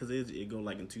pick, because it go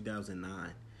like in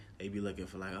 2009, they be looking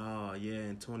for like, oh yeah,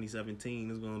 in 2017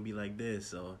 it's gonna be like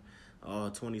this, or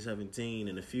 2017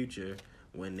 in the future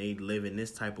when they live in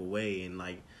this type of way. And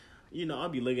like, you know, I'll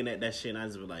be looking at that shit and I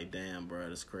just be like, damn, bro,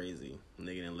 that's crazy.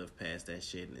 Nigga didn't live past that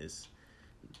shit. And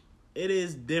it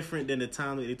is different than the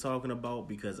time that they're talking about,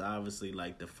 because obviously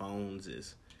like the phones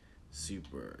is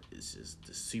super, it's just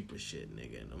the super shit,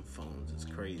 nigga. Them phones is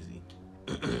crazy.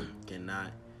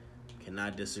 cannot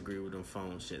disagree with them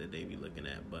phone shit that they be looking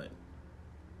at, but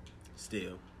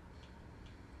still,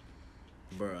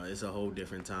 bruh, it's a whole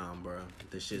different time, bruh.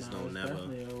 The shits don't never,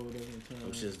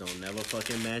 them shits don't never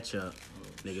fucking match up.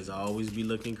 Niggas always be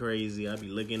looking crazy. I be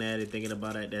looking at it, thinking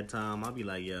about it at that time. I be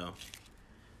like, yo,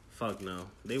 fuck no.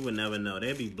 They would never know.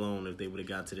 They'd be blown if they would have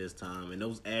got to this time. And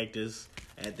those actors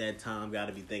at that time got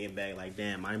to be thinking back like,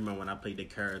 damn, I remember when I played the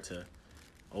character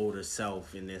older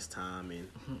self in this time, and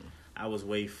I was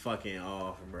way fucking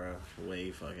off, bro.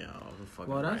 Way fucking off.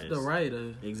 Fucking well, that's writers. the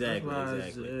writer. Exactly, that's why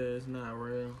exactly. It's not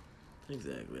real.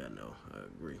 Exactly, I know. I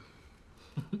agree.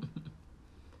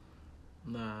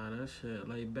 Nah, that shit.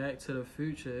 Like, Back to the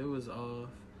Future, it was off.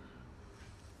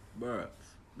 Bruh.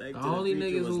 The only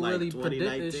niggas who really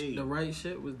predicted the right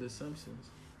shit was The Simpsons.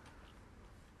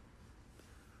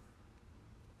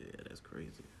 Yeah, that's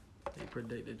crazy. They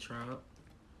predicted Trump.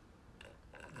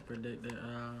 They predicted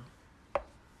a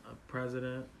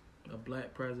president, a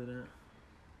black president.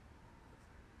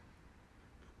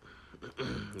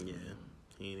 Yeah,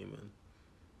 he ain't even.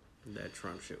 That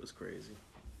Trump shit was crazy.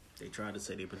 They tried to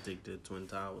say they predicted Twin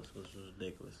Towers, which was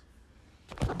ridiculous.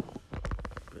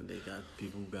 But they got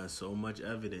people who got so much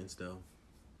evidence, though.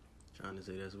 Trying to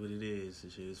say that's what it is.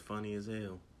 This shit is funny as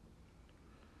hell.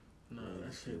 No,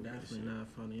 that shit definitely not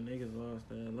funny. Niggas lost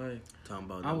their life. Talking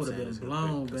about I would have been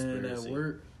blown, man, at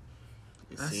work.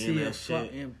 I see a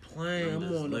fucking plane. I'm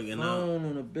on the phone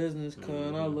on a business call,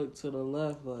 and I look to the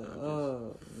left like,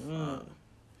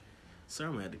 Sir,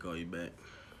 I'm gonna have to call you back.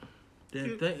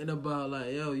 Then thinking about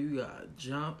like, yo, you gotta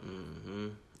jump.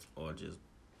 Or just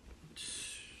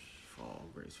fall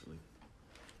gracefully.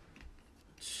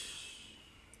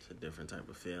 It's a different type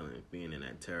of feeling, being in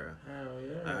that terror. Hell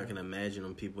yeah. I can imagine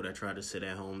them people that try to sit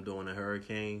at home during a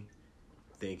hurricane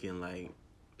thinking like,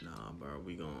 nah, bro,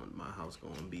 my house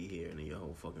gonna be here and then your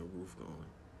whole fucking roof gone.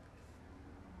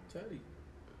 Tell you.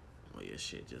 Or your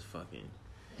shit just fucking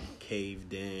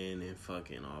caved in and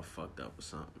fucking all fucked up or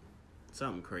something.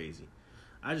 Something crazy.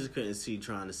 I just couldn't see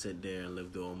trying to sit there and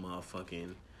live through a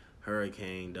motherfucking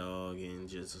hurricane, dog, and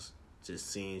just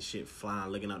seeing shit flying,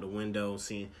 looking out the window,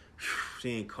 seeing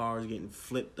cars getting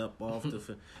flipped up off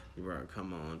the... Bro,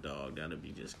 come on, dog. That'd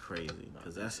be just crazy.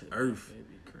 Because that's Earth. That'd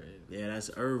be crazy. Yeah,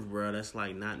 that's Earth, bro. That's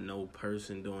like not no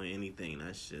person doing anything.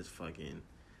 That's just fucking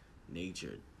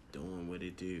nature doing what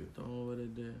it do. Doing what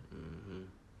it do.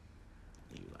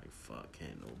 You like, fuck,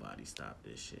 can't nobody stop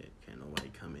this shit. Can't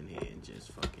nobody come in here and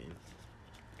just fucking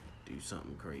do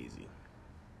something crazy.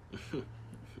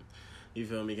 You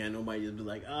feel me? Can't nobody just be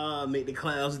like, make the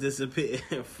clouds disappear.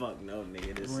 Fuck no,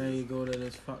 nigga. This Ready to go to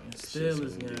this fucking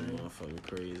Steelers game. Motherfucking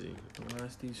crazy.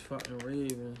 Watch these fucking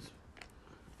Ravens.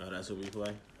 Oh, that's what we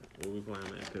play? What we playing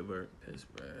at? Pittsburgh?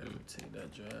 Pittsburgh. Take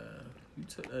that drive. You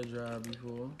took that drive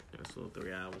before. That's a little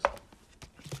 3 hours.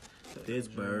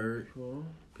 Pittsburgh.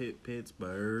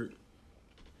 Pittsburgh.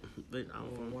 But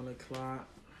I'm 1 o'clock.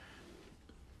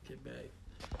 Get back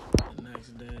the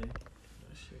next day.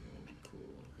 That shit gonna be cool.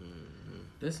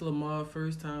 This Lamar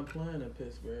first time playing at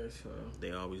Pittsburgh, so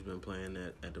they always been playing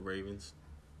at the Ravens.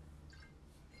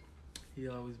 He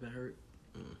always been hurt.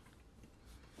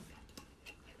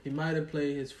 He might have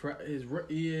played his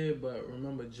rookie year, but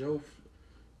remember Joe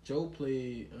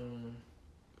played.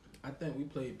 I think we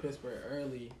played Pittsburgh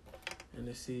early in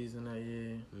the season that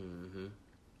year.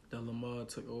 That Lamar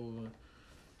took over.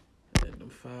 And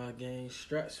them 5-game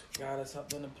stretch got us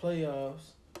up in the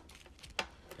playoffs.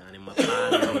 Got him up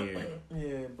out of here.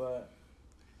 Yeah, but...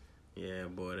 Yeah,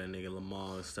 boy, that nigga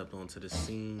Lamar stepped onto the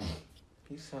scene.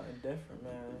 He's something different,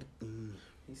 man.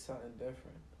 He's something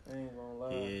different. I ain't gonna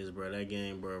lie. He is, bro. That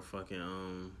game, bro,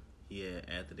 fucking,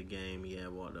 after the game, he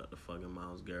had walked up to fucking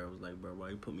Myles Garrett. Was like, bro, why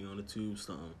you put me on the tube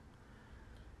something?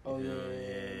 Oh,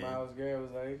 yeah. Myles Garrett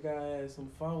was like, you gotta have some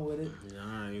fun with it. Yeah, all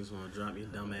right, you just want to drop your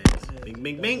dumb ass. Bing,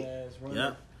 bing, bing.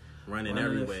 Yep. Running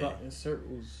everywhere. Fucking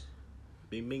circles.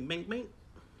 Bing, bing, bing, bing.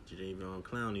 Jadeveon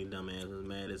Clowney, dumbass, was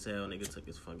mad as hell. Nigga took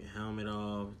his fucking helmet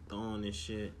off, throwing this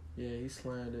shit. Yeah, he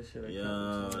slammed that shit.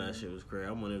 Yo, that shit was crazy.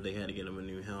 I wonder if they had to get him a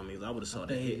new helmet. I would have saw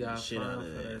that hitting the shit out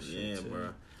of that. Yeah, bro.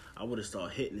 I would have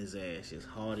started hitting his ass as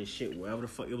hard as shit wherever the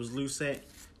fuck it was loose at,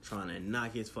 trying to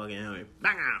knock his fucking helmet.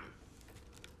 Bang!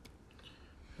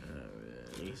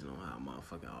 You need to know how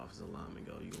motherfucking offensive lineman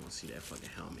go. You gonna see that fucking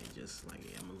helmet just like,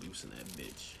 yeah, I'm gonna loosen that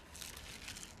bitch.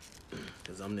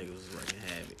 Cause them niggas was wrecking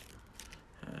havoc.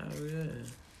 Hell yeah.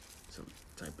 Some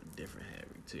type of different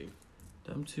havoc too.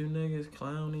 Them two niggas,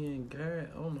 Clowney and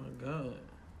Garrett, oh my god.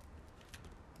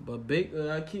 But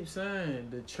Baker, I keep saying,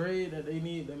 the trade that they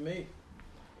need to make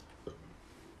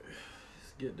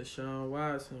is get Deshaun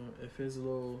Watson if his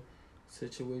little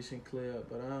situation clear up.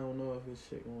 But I don't know if his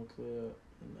shit gonna clear up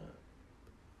or not.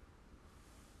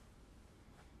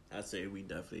 I say we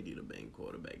definitely need a bang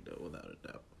quarterback though, without a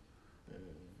doubt.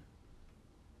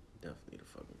 Definitely need a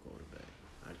fucking quarterback.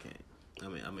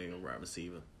 I mean a wide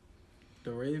receiver.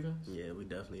 The Ravens? Yeah, we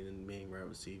definitely need a main wide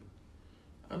receiver.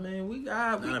 I mean, we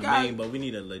got main, but we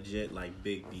need a legit like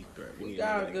big deep threat. We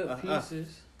got good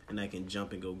pieces. And that can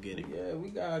jump and go get it. Yeah, we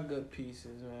got good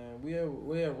pieces, man.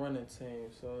 We're a running team,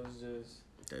 so it's just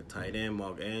that tight end,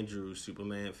 Mark Andrews,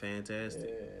 Superman, fantastic.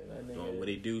 Yeah, that nigga. Doing what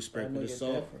he do, sprinkle the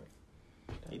salt.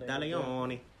 Italiano.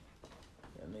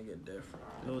 That nigga different.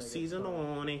 No season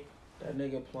on it. That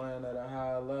nigga playing at a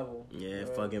high level. Yeah,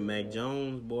 fucking Mac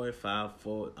Jones, boy,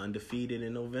 5-4, undefeated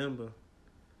in November.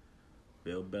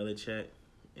 Bill Belichick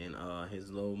and his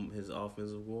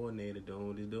offensive coordinator doing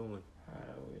what he's doing.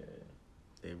 Hell yeah.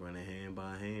 They running hand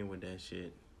by hand with that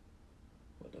shit.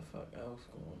 What the fuck else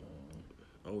going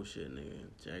on? Oh shit, nigga.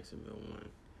 Jacksonville won.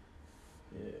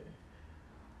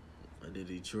 Yeah. Did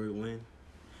Detroit win?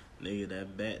 Nigga,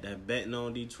 that betting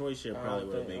on Detroit shit probably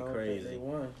would have been crazy. They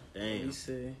won. Damn. Let me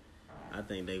see. I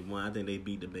think they won. I think they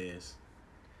beat the Bears.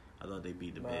 I thought they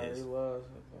beat the Bears. They was,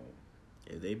 I think.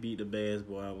 If they beat the Bears,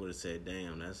 boy, I would have said,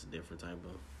 damn, that's a different type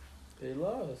of... They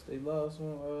lost. They lost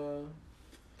on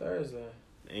Thursday.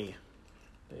 Damn.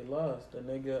 They lost. The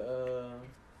nigga,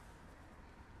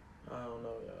 I don't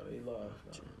know, y'all. They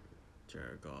lost.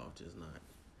 Jared Goff just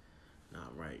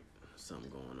not right.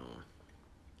 Something going on.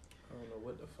 I don't know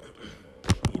what the fuck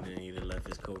going on. He done left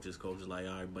his coaches. Coach like,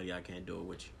 all right, buddy, I can't do it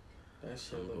with you. That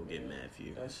shit I'm looking, go get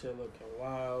Matthew. That shit looking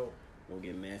wild. Go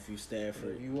get Matthew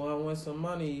Stafford. If you want to win some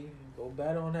money, go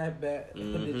bet on that bet.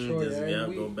 Mm-hmm. Detroit every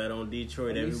week. Go bet on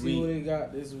Detroit every week. See what they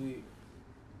got this week.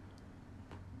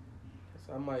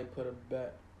 So I might put a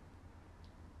bet.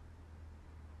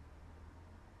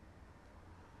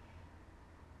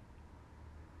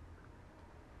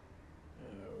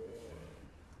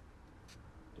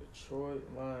 Detroit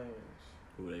Lions.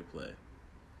 Who they play?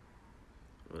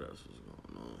 What else was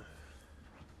going on?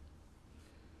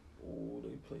 Oh,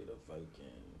 they play the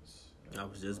Vikings. I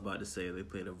was just about to say they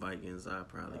play the Vikings. I'd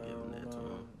probably give them that to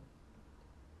them.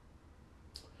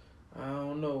 I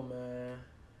don't know, man.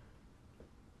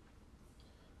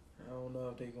 I don't know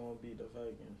if they gonna beat the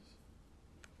Vikings.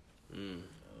 I don't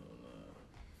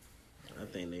know. I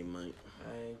think they might.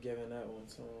 I ain't giving that one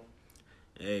to them.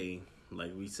 Hey,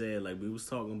 like we said, like we was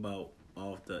talking about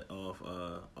off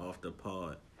the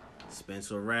pod.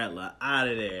 Spencer Rattler out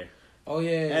of there. Oh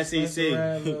yeah, SEC. SEC.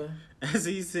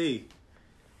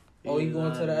 Oh, you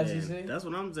going to the SEC? That's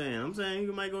what I'm saying. I'm saying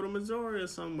you might go to Missouri or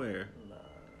somewhere. Nah.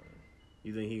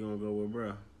 You think he gonna go with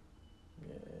bruh?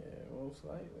 Yeah, most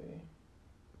likely.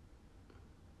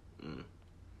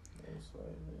 Most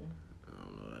likely. I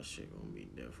don't know. That shit gonna be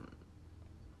different.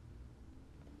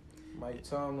 Mike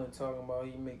Tomlin talking about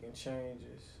he making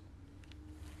changes.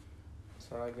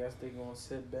 So I guess they gonna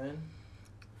sit Ben.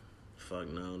 Fuck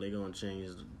no, they gonna change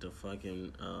the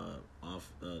fucking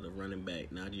the running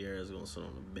back. Najee Harris gonna sit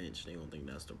on the bench. They gonna think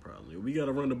that's the problem. We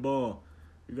gotta run the ball.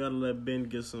 You gotta let Ben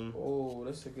get some. Oh,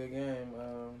 that's a good game.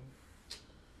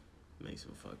 Make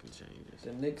some fucking changes.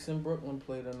 The Knicks in Brooklyn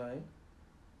play tonight.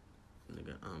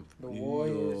 Nigga, the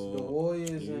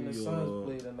Warriors and the Suns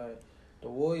play tonight. The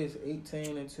Warriors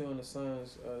 18-2 and the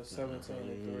Suns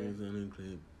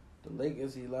 17-3. The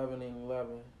Lakers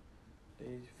 11-11.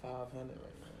 They 500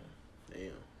 right now.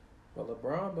 Damn. But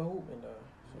LeBron been hooping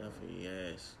though. Definitely,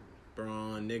 yes.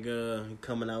 LeBron, nigga,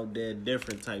 coming out there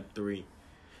different type 3.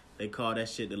 They call that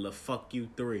shit the fuck you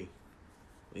 3.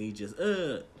 And he just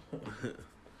the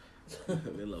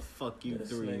fuck you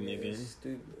 3, nigga.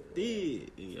 Stupid.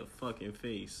 Did in your fucking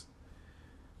face.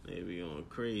 They be going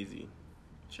crazy.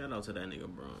 Shout out to that nigga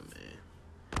Braun, man.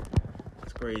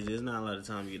 It's crazy. There's not a lot of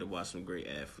time you get to watch some great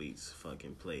athletes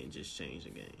fucking play and just change the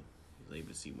game. I was able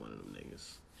to see one of them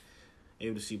niggas.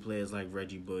 Able to see players like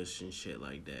Reggie Bush and shit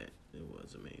like that. It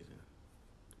was amazing.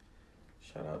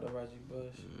 Shout out to Reggie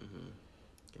Bush.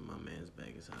 Get my man's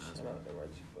back his eyes. Shout out to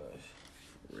Reggie Bush.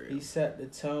 For real. He set the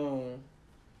tone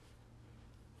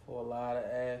for a lot of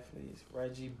athletes.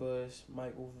 Reggie Bush,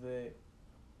 Michael Vick,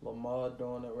 Lamar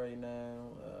doing it right now.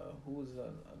 Who is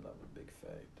another big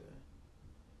factor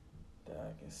that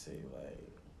I can see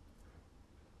like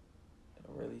that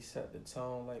really set the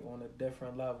tone like on a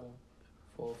different level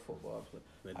for a football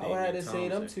player? I would have to say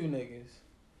them two niggas,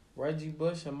 Reggie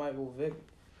Bush and Michael Vick.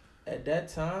 At that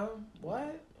time,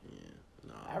 what? Yeah,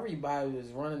 no. Everybody was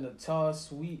running the toss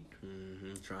sweep.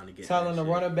 Trying to get telling the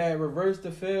shit. running back reverse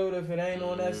the field if it ain't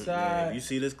on that side. Yeah, if you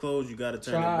see this close, you gotta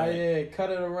turn it back. Yeah,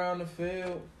 cut it around the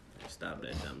field. Stop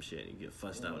that dumb shit. You get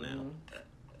fussed out now.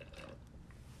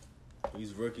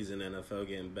 These rookies in the NFL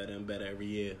getting better and better every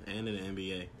year, and in the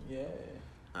NBA. Yeah.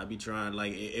 I be trying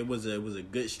like it was a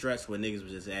good stretch where niggas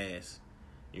was just ass.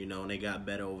 You know, and they got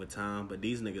better over time, but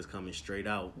these niggas coming straight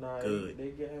out good.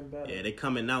 They getting better. Yeah, they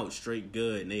coming out straight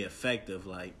good, and they effective.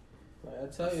 Like I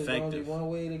tell you, there's only one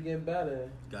way to get better.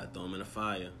 Got to throw them in the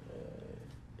fire.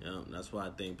 Yeah, that's why I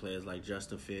think players like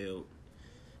Justin Field,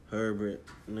 Herbert,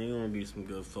 they gonna be some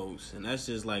good folks, and that's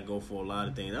just like go for a lot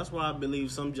of things. That's why I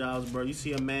believe some jobs, bro. You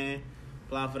see a man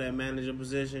apply for that manager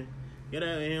position, he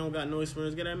don't got no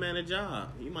experience, get that man a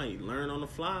job. He might learn on the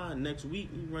fly. Next week,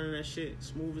 he running that shit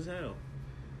smooth as hell.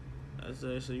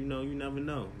 So you know, you never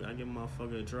know. Gotta give a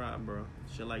motherfucker a try, bro.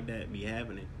 Shit like that be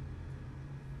happening.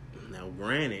 Now,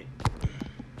 granted,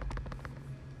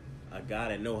 a guy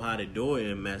that know how to do it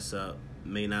and mess up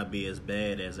may not be as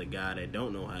bad as a guy that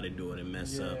don't know how to do it and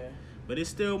mess up. But it's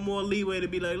still more leeway to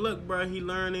be like, look, bro, he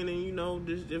learning, and you know,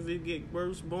 if it get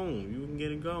worse, boom, you can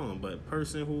get it going. But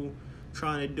person who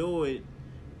trying to do it,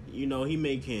 you know, he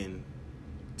can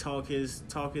talk his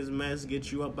mess,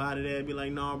 get you up out of there, be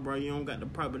like, nah, bro, you don't got the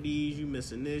properties, you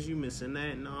missing this, you missing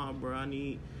that. Nah, bro, I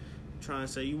need trying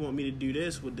to say you want me to do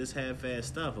this with this half-ass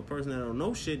stuff. A person that don't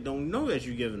know shit don't know that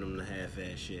you giving them the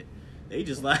half-ass shit. They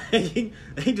just like,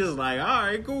 all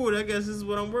right, cool. I guess this is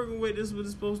what I'm working with. This is what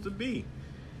it's supposed to be.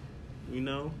 You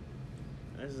know,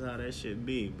 that's just how that shit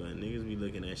be. But niggas be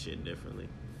looking at shit differently.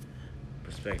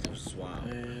 Perspectives is wild.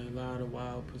 Man, a lot of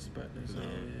wild perspectives.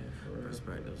 Man, for real.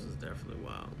 Perspectives is definitely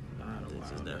wild. A lot of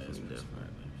wild definitely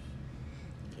different.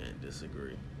 Can't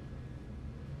disagree.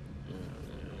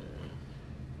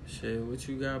 Shit, what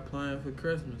you got planned for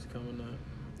Christmas coming up?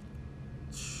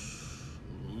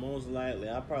 Most likely,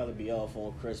 I'll probably be off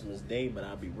on Christmas Day, but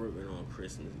I'll be working on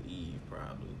Christmas Eve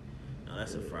probably. No,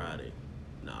 that's a Friday.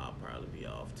 No, I'll probably be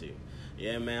off too.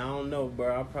 Yeah, man, I don't know,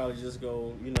 bro. I'll probably just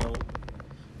go, you know,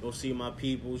 go see my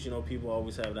peoples. You know, people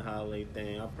always have the holiday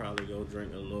thing. I'll probably go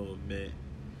drink a little bit.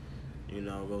 You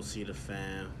know, go see the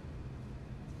fam.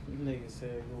 Niggas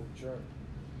said go drink.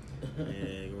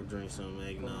 Yeah, go drink some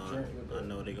eggnog. I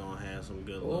know they gonna have some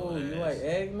good Oh, you like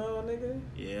eggnog, nigga?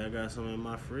 Yeah, I got some in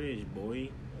my fridge, boy.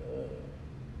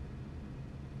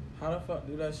 How the fuck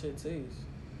do that shit taste?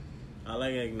 I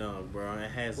like eggnog, bro.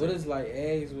 It has what is like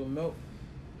eggs with milk?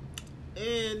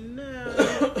 And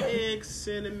egg,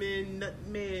 cinnamon,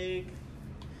 nutmeg.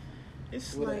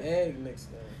 It's with like an egg mixed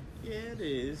in. Yeah, it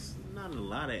is. Not a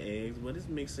lot of eggs, but it's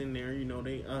mixed in there. You know,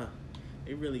 they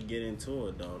really get into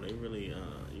it though. They really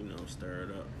you know, stir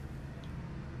it up.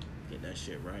 Get that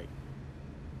shit right.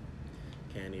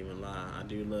 Can't even lie. I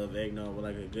do love eggnog with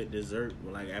like a good dessert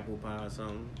with like apple pie or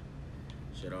something.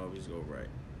 Should always go right.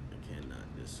 I cannot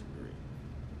disagree.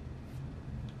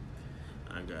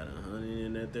 I got 100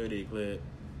 in that 30 clip.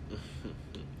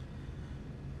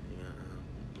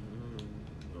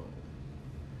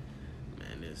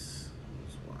 Man, this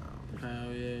was wild.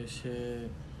 Hell yeah, shit.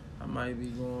 I might be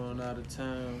going out of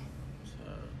town.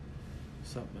 So,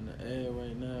 it's up in the air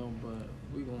right now, but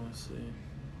we gonna see.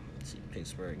 See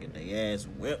Pittsburgh get their ass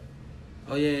whipped.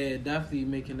 Oh yeah, definitely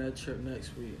making that trip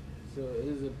next week. So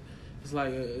it's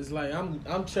like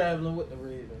I'm traveling with the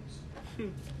Ravens.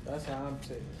 That's how I'm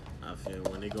taking it. I feel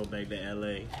when they go back to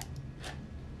LA.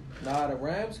 Nah, the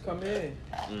Rams come in.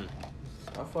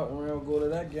 I fucking around go to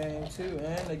that game too,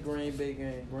 and the Green Bay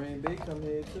game. Green Bay come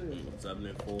here too.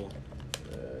 7-4.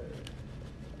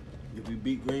 Did we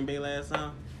beat Green Bay last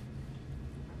time?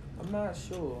 I'm not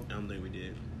sure. I don't think we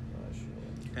did. Not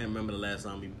sure. Can't remember the last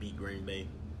time we beat Green Bay.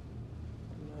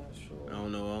 I'm not sure. I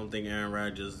don't know. I don't think Aaron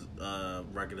Rodgers'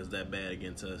 record is that bad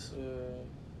against us.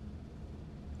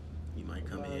 He might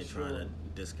come in here trying to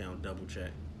discount double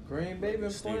check. Green Bay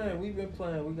been playing. We've been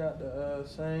playing. We got the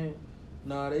same.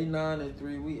 Nah, they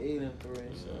 9-3. We 8-3.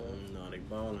 So. No, they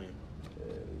balling. Yeah,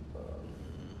 they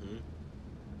balling.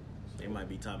 They might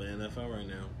be top of the NFL right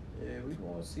now. Yeah, we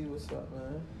want to see what's up,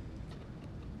 man.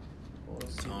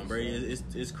 Tom Brady.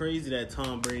 It's crazy that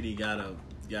Tom Brady got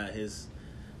his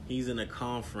he's in a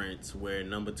conference where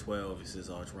number 12 is his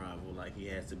arch rival. Like, he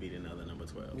has to beat another number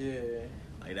 12. Yeah.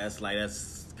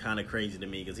 That's kind of crazy to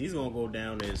me because he's gonna go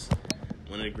down as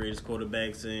one of the greatest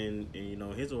quarterbacks in you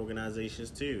know, his organizations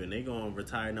too, and they gonna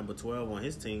retire number 12 on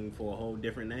his team for a whole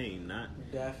different name,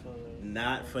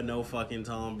 not for no fucking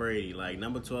Tom Brady. Like,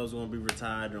 number 12 is gonna be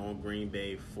retired on Green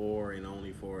Bay for and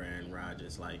only for Aaron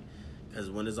Rodgers. Like, because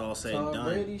when it's all said and done, Tom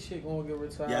Brady shit gonna get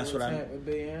retired. Yeah, that's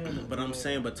what I'm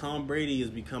saying. But Tom Brady is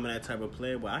becoming that type of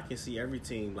player where I can see every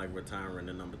team like retiring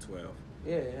the number 12.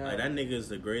 Yeah, like that nigga is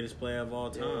the greatest player of all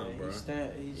time, bro. He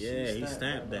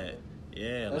stamped that.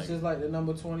 Yeah, that's just like the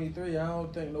number 23. I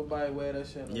don't think nobody wear that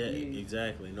shit.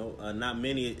 Exactly. No, not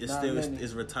many.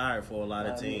 It's retired for a lot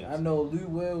of teams. I know Lou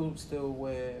Will still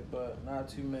wear it, but not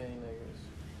too many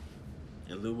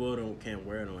niggas. And Lou Will can't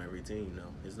wear it on every team,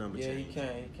 though. His number changes. He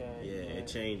can. Yeah, it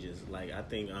changes. Like, I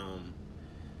think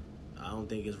I don't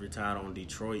think it's retired on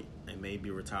Detroit. It may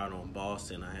be retired on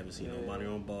Boston. I haven't seen nobody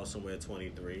on Boston wear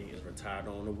 23. It's retired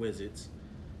on the Wizards.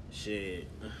 Shit.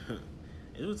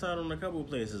 It's retired on a couple of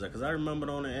places. Because I remember it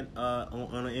on the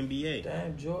NBA.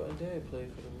 Damn, Jordan did play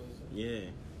for the Wizards. Yeah.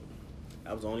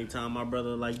 That was the only time my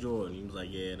brother liked Jordan. He was like,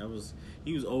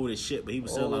 he was old as shit, but he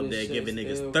was still out there giving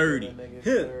niggas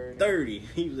 30. 30.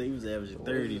 He was averaging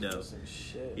 30, though.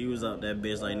 He was up that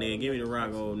bitch like, nigga, give me the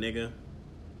rock, old nigga.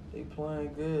 They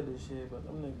playing good this year, but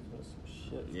them niggas got some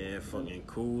shit. Yeah, fucking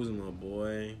Kuzma,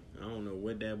 boy. I don't know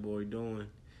what that boy doing,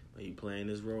 but he playing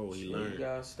his role. He learned. He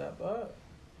gotta step up.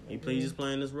 He's just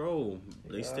playing his role.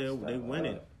 They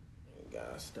winning. You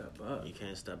gotta step up. You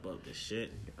can't step up to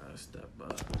shit. You gotta step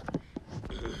up.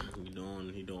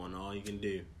 He doing all he can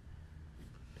do,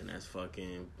 and that's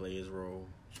fucking play his role.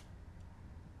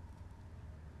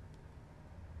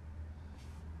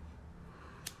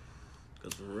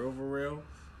 Cause for real,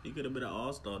 he could have been an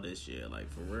all-star this year, like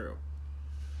for real.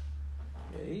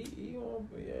 Yeah, he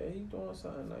doing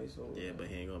something nice over there. Yeah, but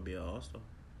he ain't gonna be an all-star.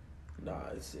 Nah,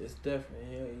 it's different.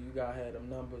 Yeah, you gotta have them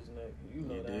numbers, Nick. You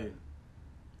know that. Do.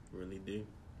 Really do.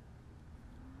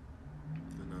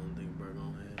 And I don't think Burr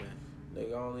gonna have that.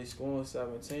 Nigga only scoring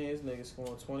 17. This nigga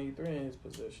scoring 23 in his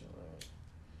position. Like,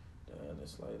 damn,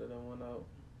 it's later than one out.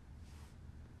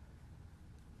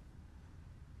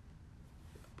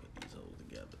 Put these hoes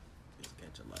together. Just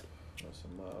catch a light. That's a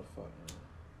motherfucker.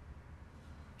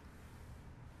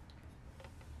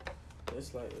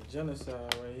 It's like a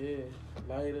genocide right here.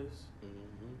 Lighters.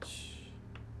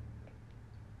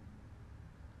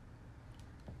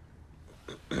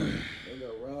 They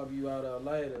gonna rob you out of a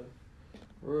lighter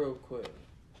real quick.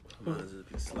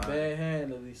 Bad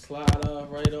handedly slide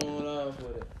off right on off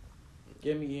with it.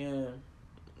 Give me him.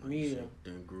 Meet him.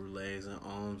 Then grew legs and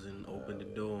arms and opened the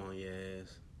door on your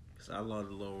ass. Cause I lost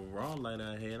a little raw light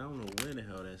I had. I don't know where the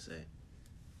hell that's at.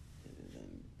 It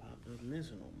done popped up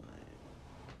missing on my ass.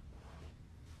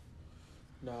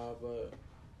 Nah, but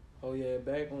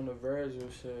back on the Virgil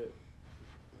shit.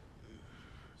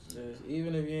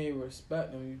 Even if you ain't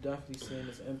respect him, you definitely seeing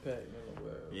his impact in the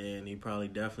world. Yeah, and he probably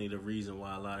definitely the reason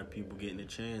why a lot of people getting a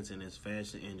chance in this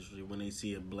fashion industry when they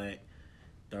see a black,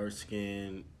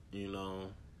 dark-skinned,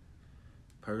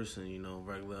 person,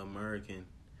 regular American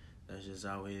that's just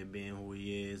out here being who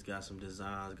he is, got some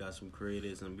designs, got some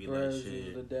creatives, and be Virgil, like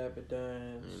shit. the Dapper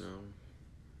Dans.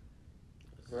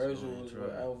 Virgil was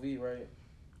with LV, right?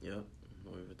 Yep.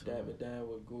 Dapper Dan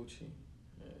with Gucci.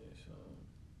 Yeah, so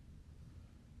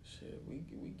shit, we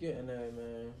getting that,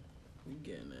 man. We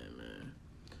getting that, man.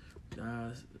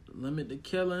 Guys, limit the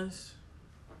killings.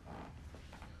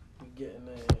 We getting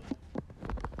that.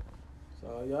 So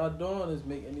all y'all doing is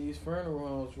making these funeral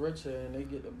homes richer, and they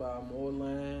get to buy more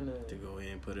land and to go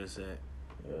ahead and put us at.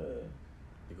 Yeah.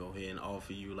 To go ahead and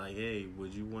offer you like, hey,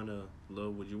 would you want to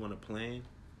plan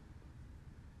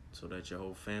so that your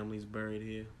whole family's buried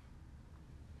here?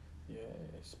 Yeah,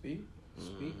 speak,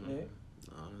 Nick.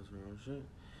 Oh, that's real shit.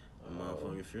 A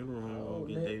motherfucking funeral home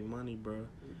gonna get their money, bro.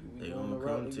 They gonna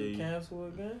come to you. Cancel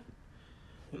again?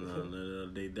 No,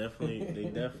 they definitely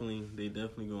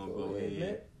gonna go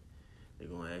ahead. They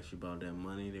gonna ask you about that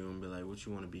money. They gonna be like, what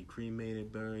you want to be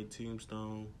cremated, buried,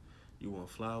 tombstone? You want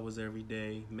flowers every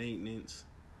day, maintenance?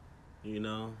 They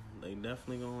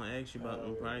definitely gonna ask you about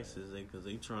them prices, cause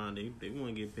they want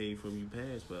to get paid from you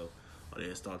past, well, or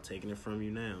they'll start taking it from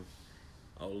you now.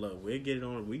 Oh look, we getting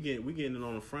it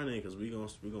on the front end, cause we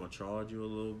gonna charge you a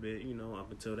little bit,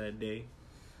 up until that day.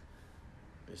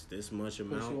 It's this much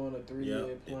amount. Put you on a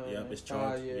 3-year plan. Yep, it's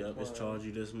charged. Yep, it's charged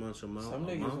you this much amount. Some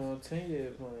niggas on a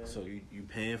 10-year plan. So you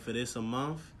paying for this a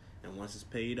month, and once it's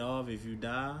paid off, if you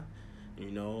die,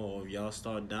 or if y'all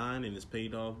start dying and it's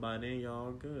paid off by then,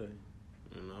 y'all good.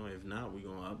 You know, if not, we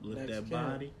gonna uplift Next that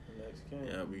body. Next camp.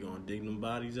 Yeah, we gonna dig them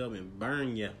bodies up and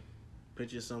burn you.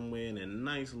 Put you somewhere in a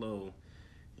nice low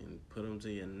and put them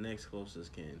to your next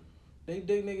closest kin. They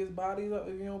dig niggas' bodies up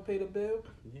if you don't pay the bill?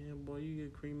 Yeah, boy, you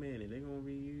get cremated. They gonna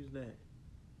reuse that.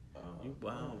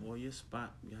 Wow, boy, your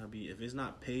spot gotta be, if it's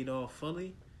not paid off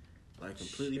fully, like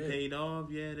completely paid off,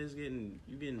 yeah, you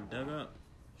getting dug up.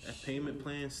 That payment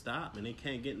plan stopped and they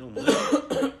can't get no money.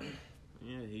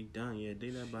 Yeah, he done. Yeah,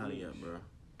 dig that body up, bro.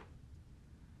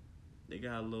 They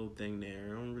got a little thing there.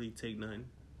 It don't really take nothing.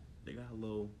 They got a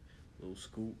little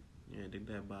scoop. Yeah, dig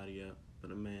that body up.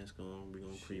 Put a mask on. We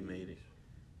gonna cremate it.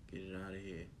 Get it out of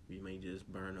here. We may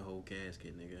just burn the whole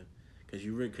casket, nigga. Cause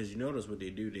you notice what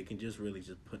they do. They can just really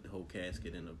just put the whole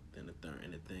casket in the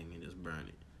thing and just burn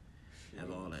it. Have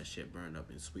all that shit burned up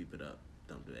and sweep it up.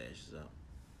 Dump the ashes out.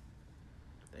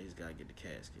 They just gotta get the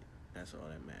casket. That's all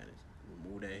that matters.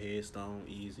 Remove that headstone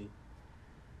easy.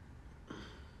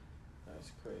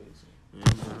 That's crazy. Yeah,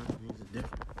 bro. Things are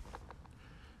different.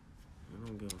 I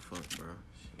don't give a fuck, bro.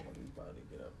 Shit, we about to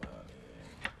get up out of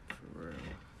here. For real.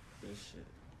 This shit.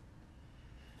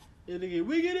 Yeah, they get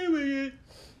wicked and wicked.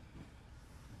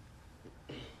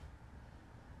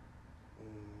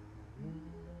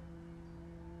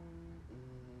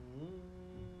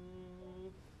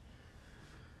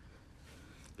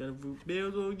 Got a boot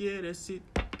bills, oh yeah, that's it.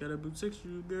 Got a boot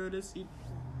sexual girl, that's it.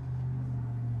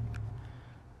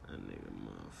 That nigga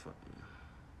motherfucker.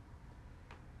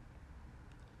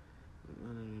 I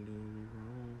didn't do me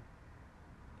wrong.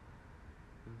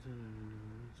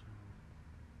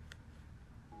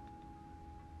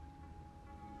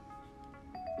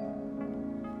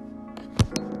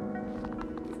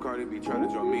 If Cardi B try to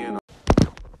join me in,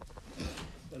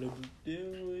 Got a boot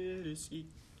deal, yeah, that's it.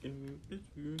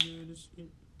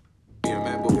 me and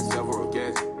Matt booking several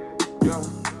guests. Yeah,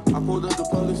 I pulled up the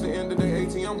Publix, the end of the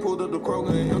ATM, pulled up the Kroger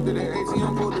and emptied the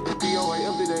ATM, pulled up the DOA,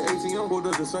 emptied the ATM, pulled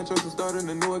up the Suntrust and started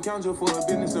a new account just for a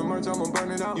business and merch, I'ma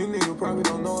burn it out. You niggas probably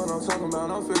don't know what I'm talking about.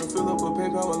 I'm finna fill up a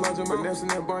PayPal with large amount. Finessing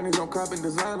that Barney's on copping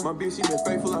designer. My bitch, she been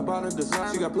faithful, I bought her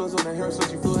design. She got plus on her hair, so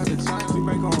she flew out the China. She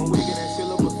make her own wig and that shit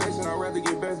look perfection. I'd rather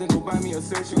get bags than go buy me a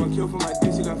set. She gon' kill for my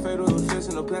dick, she got fatal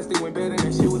obsession. The plastic went bad and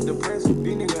that shit was depressing.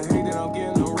 These niggas hate that I'm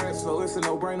getting no rest, so it's a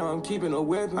no-brainer, I'm keeping a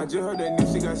weapon. I just heard that new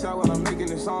shit got shot while I'm making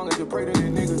this song. I just pray that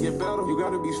niggas get better. You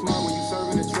gotta be smart when you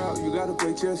serving the trap. You gotta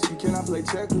play chess, you cannot play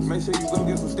checkers. Make sure you go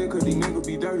get some stick, cause these niggas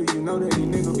be dirty. You know that these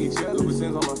niggas be jealous.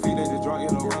 Lubricants on my feet, they just drop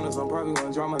yellow runners. I'm probably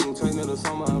gonna drop my new tank in the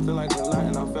summer. I feel like a lot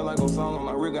and I feel like I'm song. On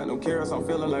my rig got no carrots, I'm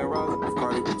feeling like Robert. If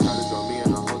Cardi B try to join me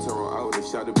in a hotel room, I would've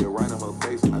shot to be right in her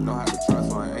face. I know how to trust,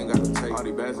 so I ain't gotta take. All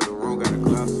these bags in the room, got a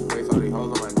glass of space. All these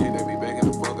hoes on my dick, they be begging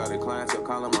the fuck out of clients. They're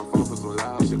calling my phone for some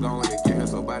loud shit going to get her,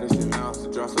 so buy this shit now. So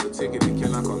drop for the ticket, they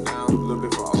cannot come down. A little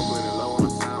bit for Oakland and low on the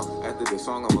sound. After this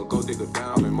song, I'ma go dig it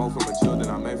down. I made more from a chill than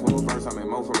I made from a verse. I made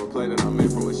more from a play than I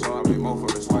made from a show. I made more from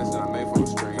a slice than I made from a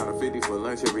string. Counted 50 for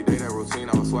lunch every day, that routine.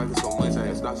 I was swiping so much, I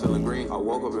had stopped selling green. I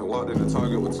woke up and walked in the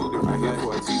Target with 2 different hits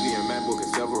for a TV and MacBook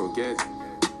and several guests.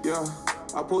 Yeah.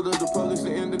 I pulled up the Publix,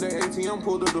 the end of the ATM,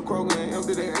 pulled up the Kroger and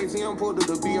emptied the ATM, pulled up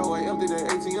the BOA, emptied the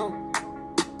ATM.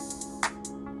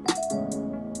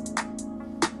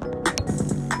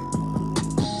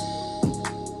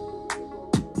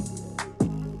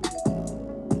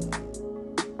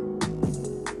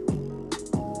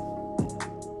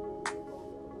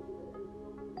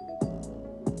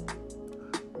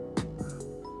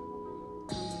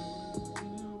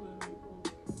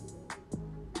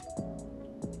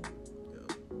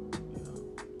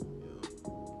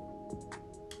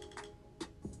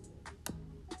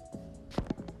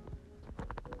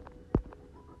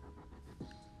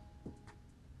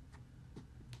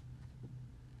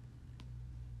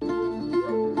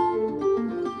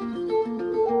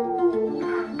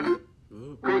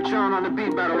 On the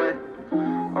beat, by the way.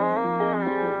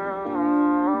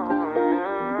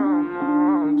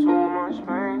 Too much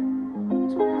pain.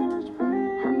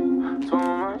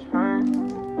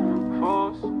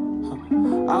 Force.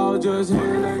 I'll just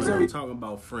hear like We talking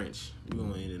about French. We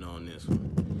gonna end it on this one.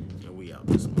 And we out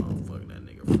this motherfucker, that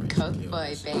nigga French. Coke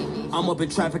boy, baby. I'm up in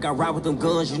traffic, I ride with them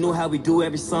guns, you know how we do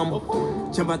every summer.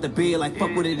 Jump out the bed like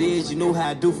fuck what it is, you know how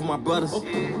I do for my brothers.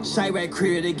 Chirac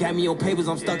career, they got me on papers,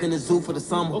 I'm stuck in the zoo for the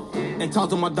summer. And talk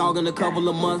to my dog in a couple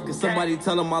of months, cause somebody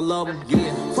tell him I love him.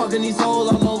 Yeah, fucking these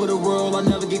hoes all over the world, I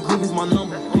never get groupies, my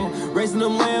number. Racing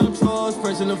them lamb trucks,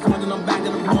 pressing the front and I'm back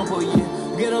in the bumper, yeah.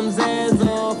 Get them Zans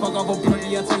up, fuck off a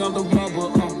perky, I take off the rubber,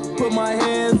 Put my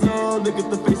hands up, look at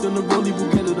the face on the rollie,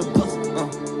 we'll get it a bust,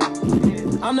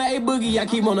 I'm the A-Boogie, I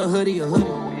keep on a hoodie,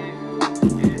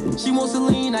 She wants to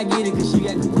lean, I get it, cause she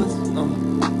got good pussy,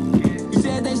 You said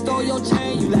said they stole your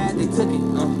chain, you lied, they took it.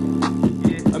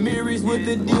 Amiris with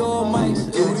the Dior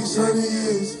mics. Through these 100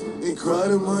 years, and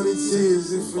cried in money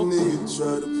tears if a nigga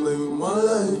try to play with my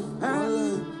life.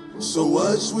 So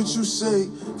watch what you say,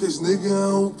 cause nigga I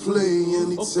don't play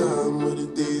any time of the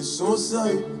day, it's on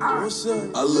sight.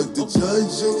 I looked the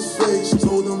judge in his face,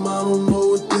 told him I don't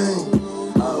know a thing.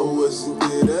 I wasn't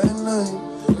there that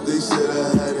night. They said I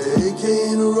had an AK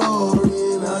in a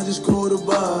Rari, and I just caught a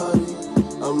body.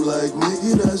 I'm like,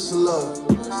 nigga, that's a lot.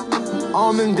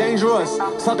 Armed and dangerous,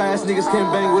 sucker ass niggas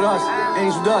can't bang with us.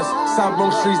 Angel dust, South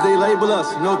Bronx streets, they label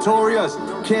us notorious,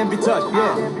 can't be touched,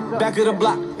 yeah. Back of the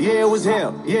block, yeah, it was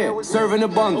hell, yeah. Serving the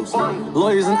bundles,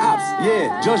 lawyers and ops,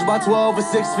 yeah. Judged by 12 or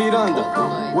 6 feet under.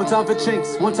 One time for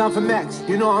Chinks, one time for Max,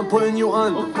 you know I'm putting you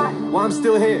under. While I'm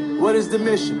still here, what is the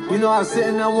mission? You know I sit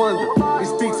and I wonder. They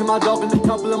speak to my dog in a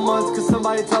couple of months, cause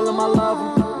somebody tell him I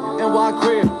love him. And why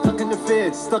crib, tuck in the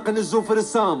feds, stuck in the zoo for the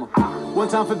summer. One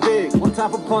time for big, one time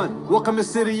for punt. Welcome to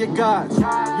City of Gods.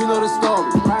 You know the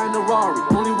story, riding a Rari,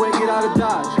 only way get out of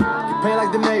Dodge. Get paid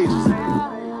like the majors,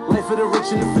 life for the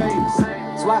rich and the famous.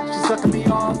 That's why she sucking me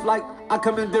off like I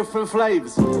come in different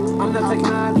flavors. I'm not take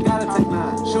 9, gotta take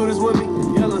 9. Shooters with me,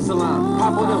 yelling salam.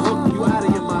 Pop on the hook, you out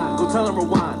of your mind. Go tell them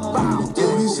rewind.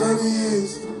 Through these 100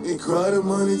 years, and cried in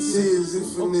money tears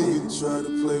if a nigga try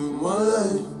to play with my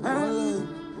life.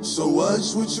 So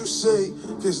watch what you say,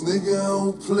 cause nigga I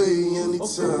don't play any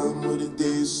time of the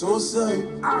day, it's on sight.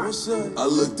 I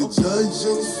looked the judge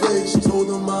in his face, told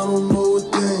him I don't know a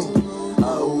thing.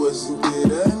 I wasn't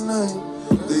there that night.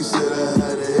 They said I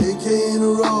had an AK in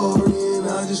a Rari, and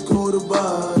I just caught a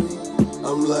body.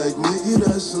 I'm like, nigga,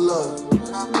 that's a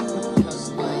lot.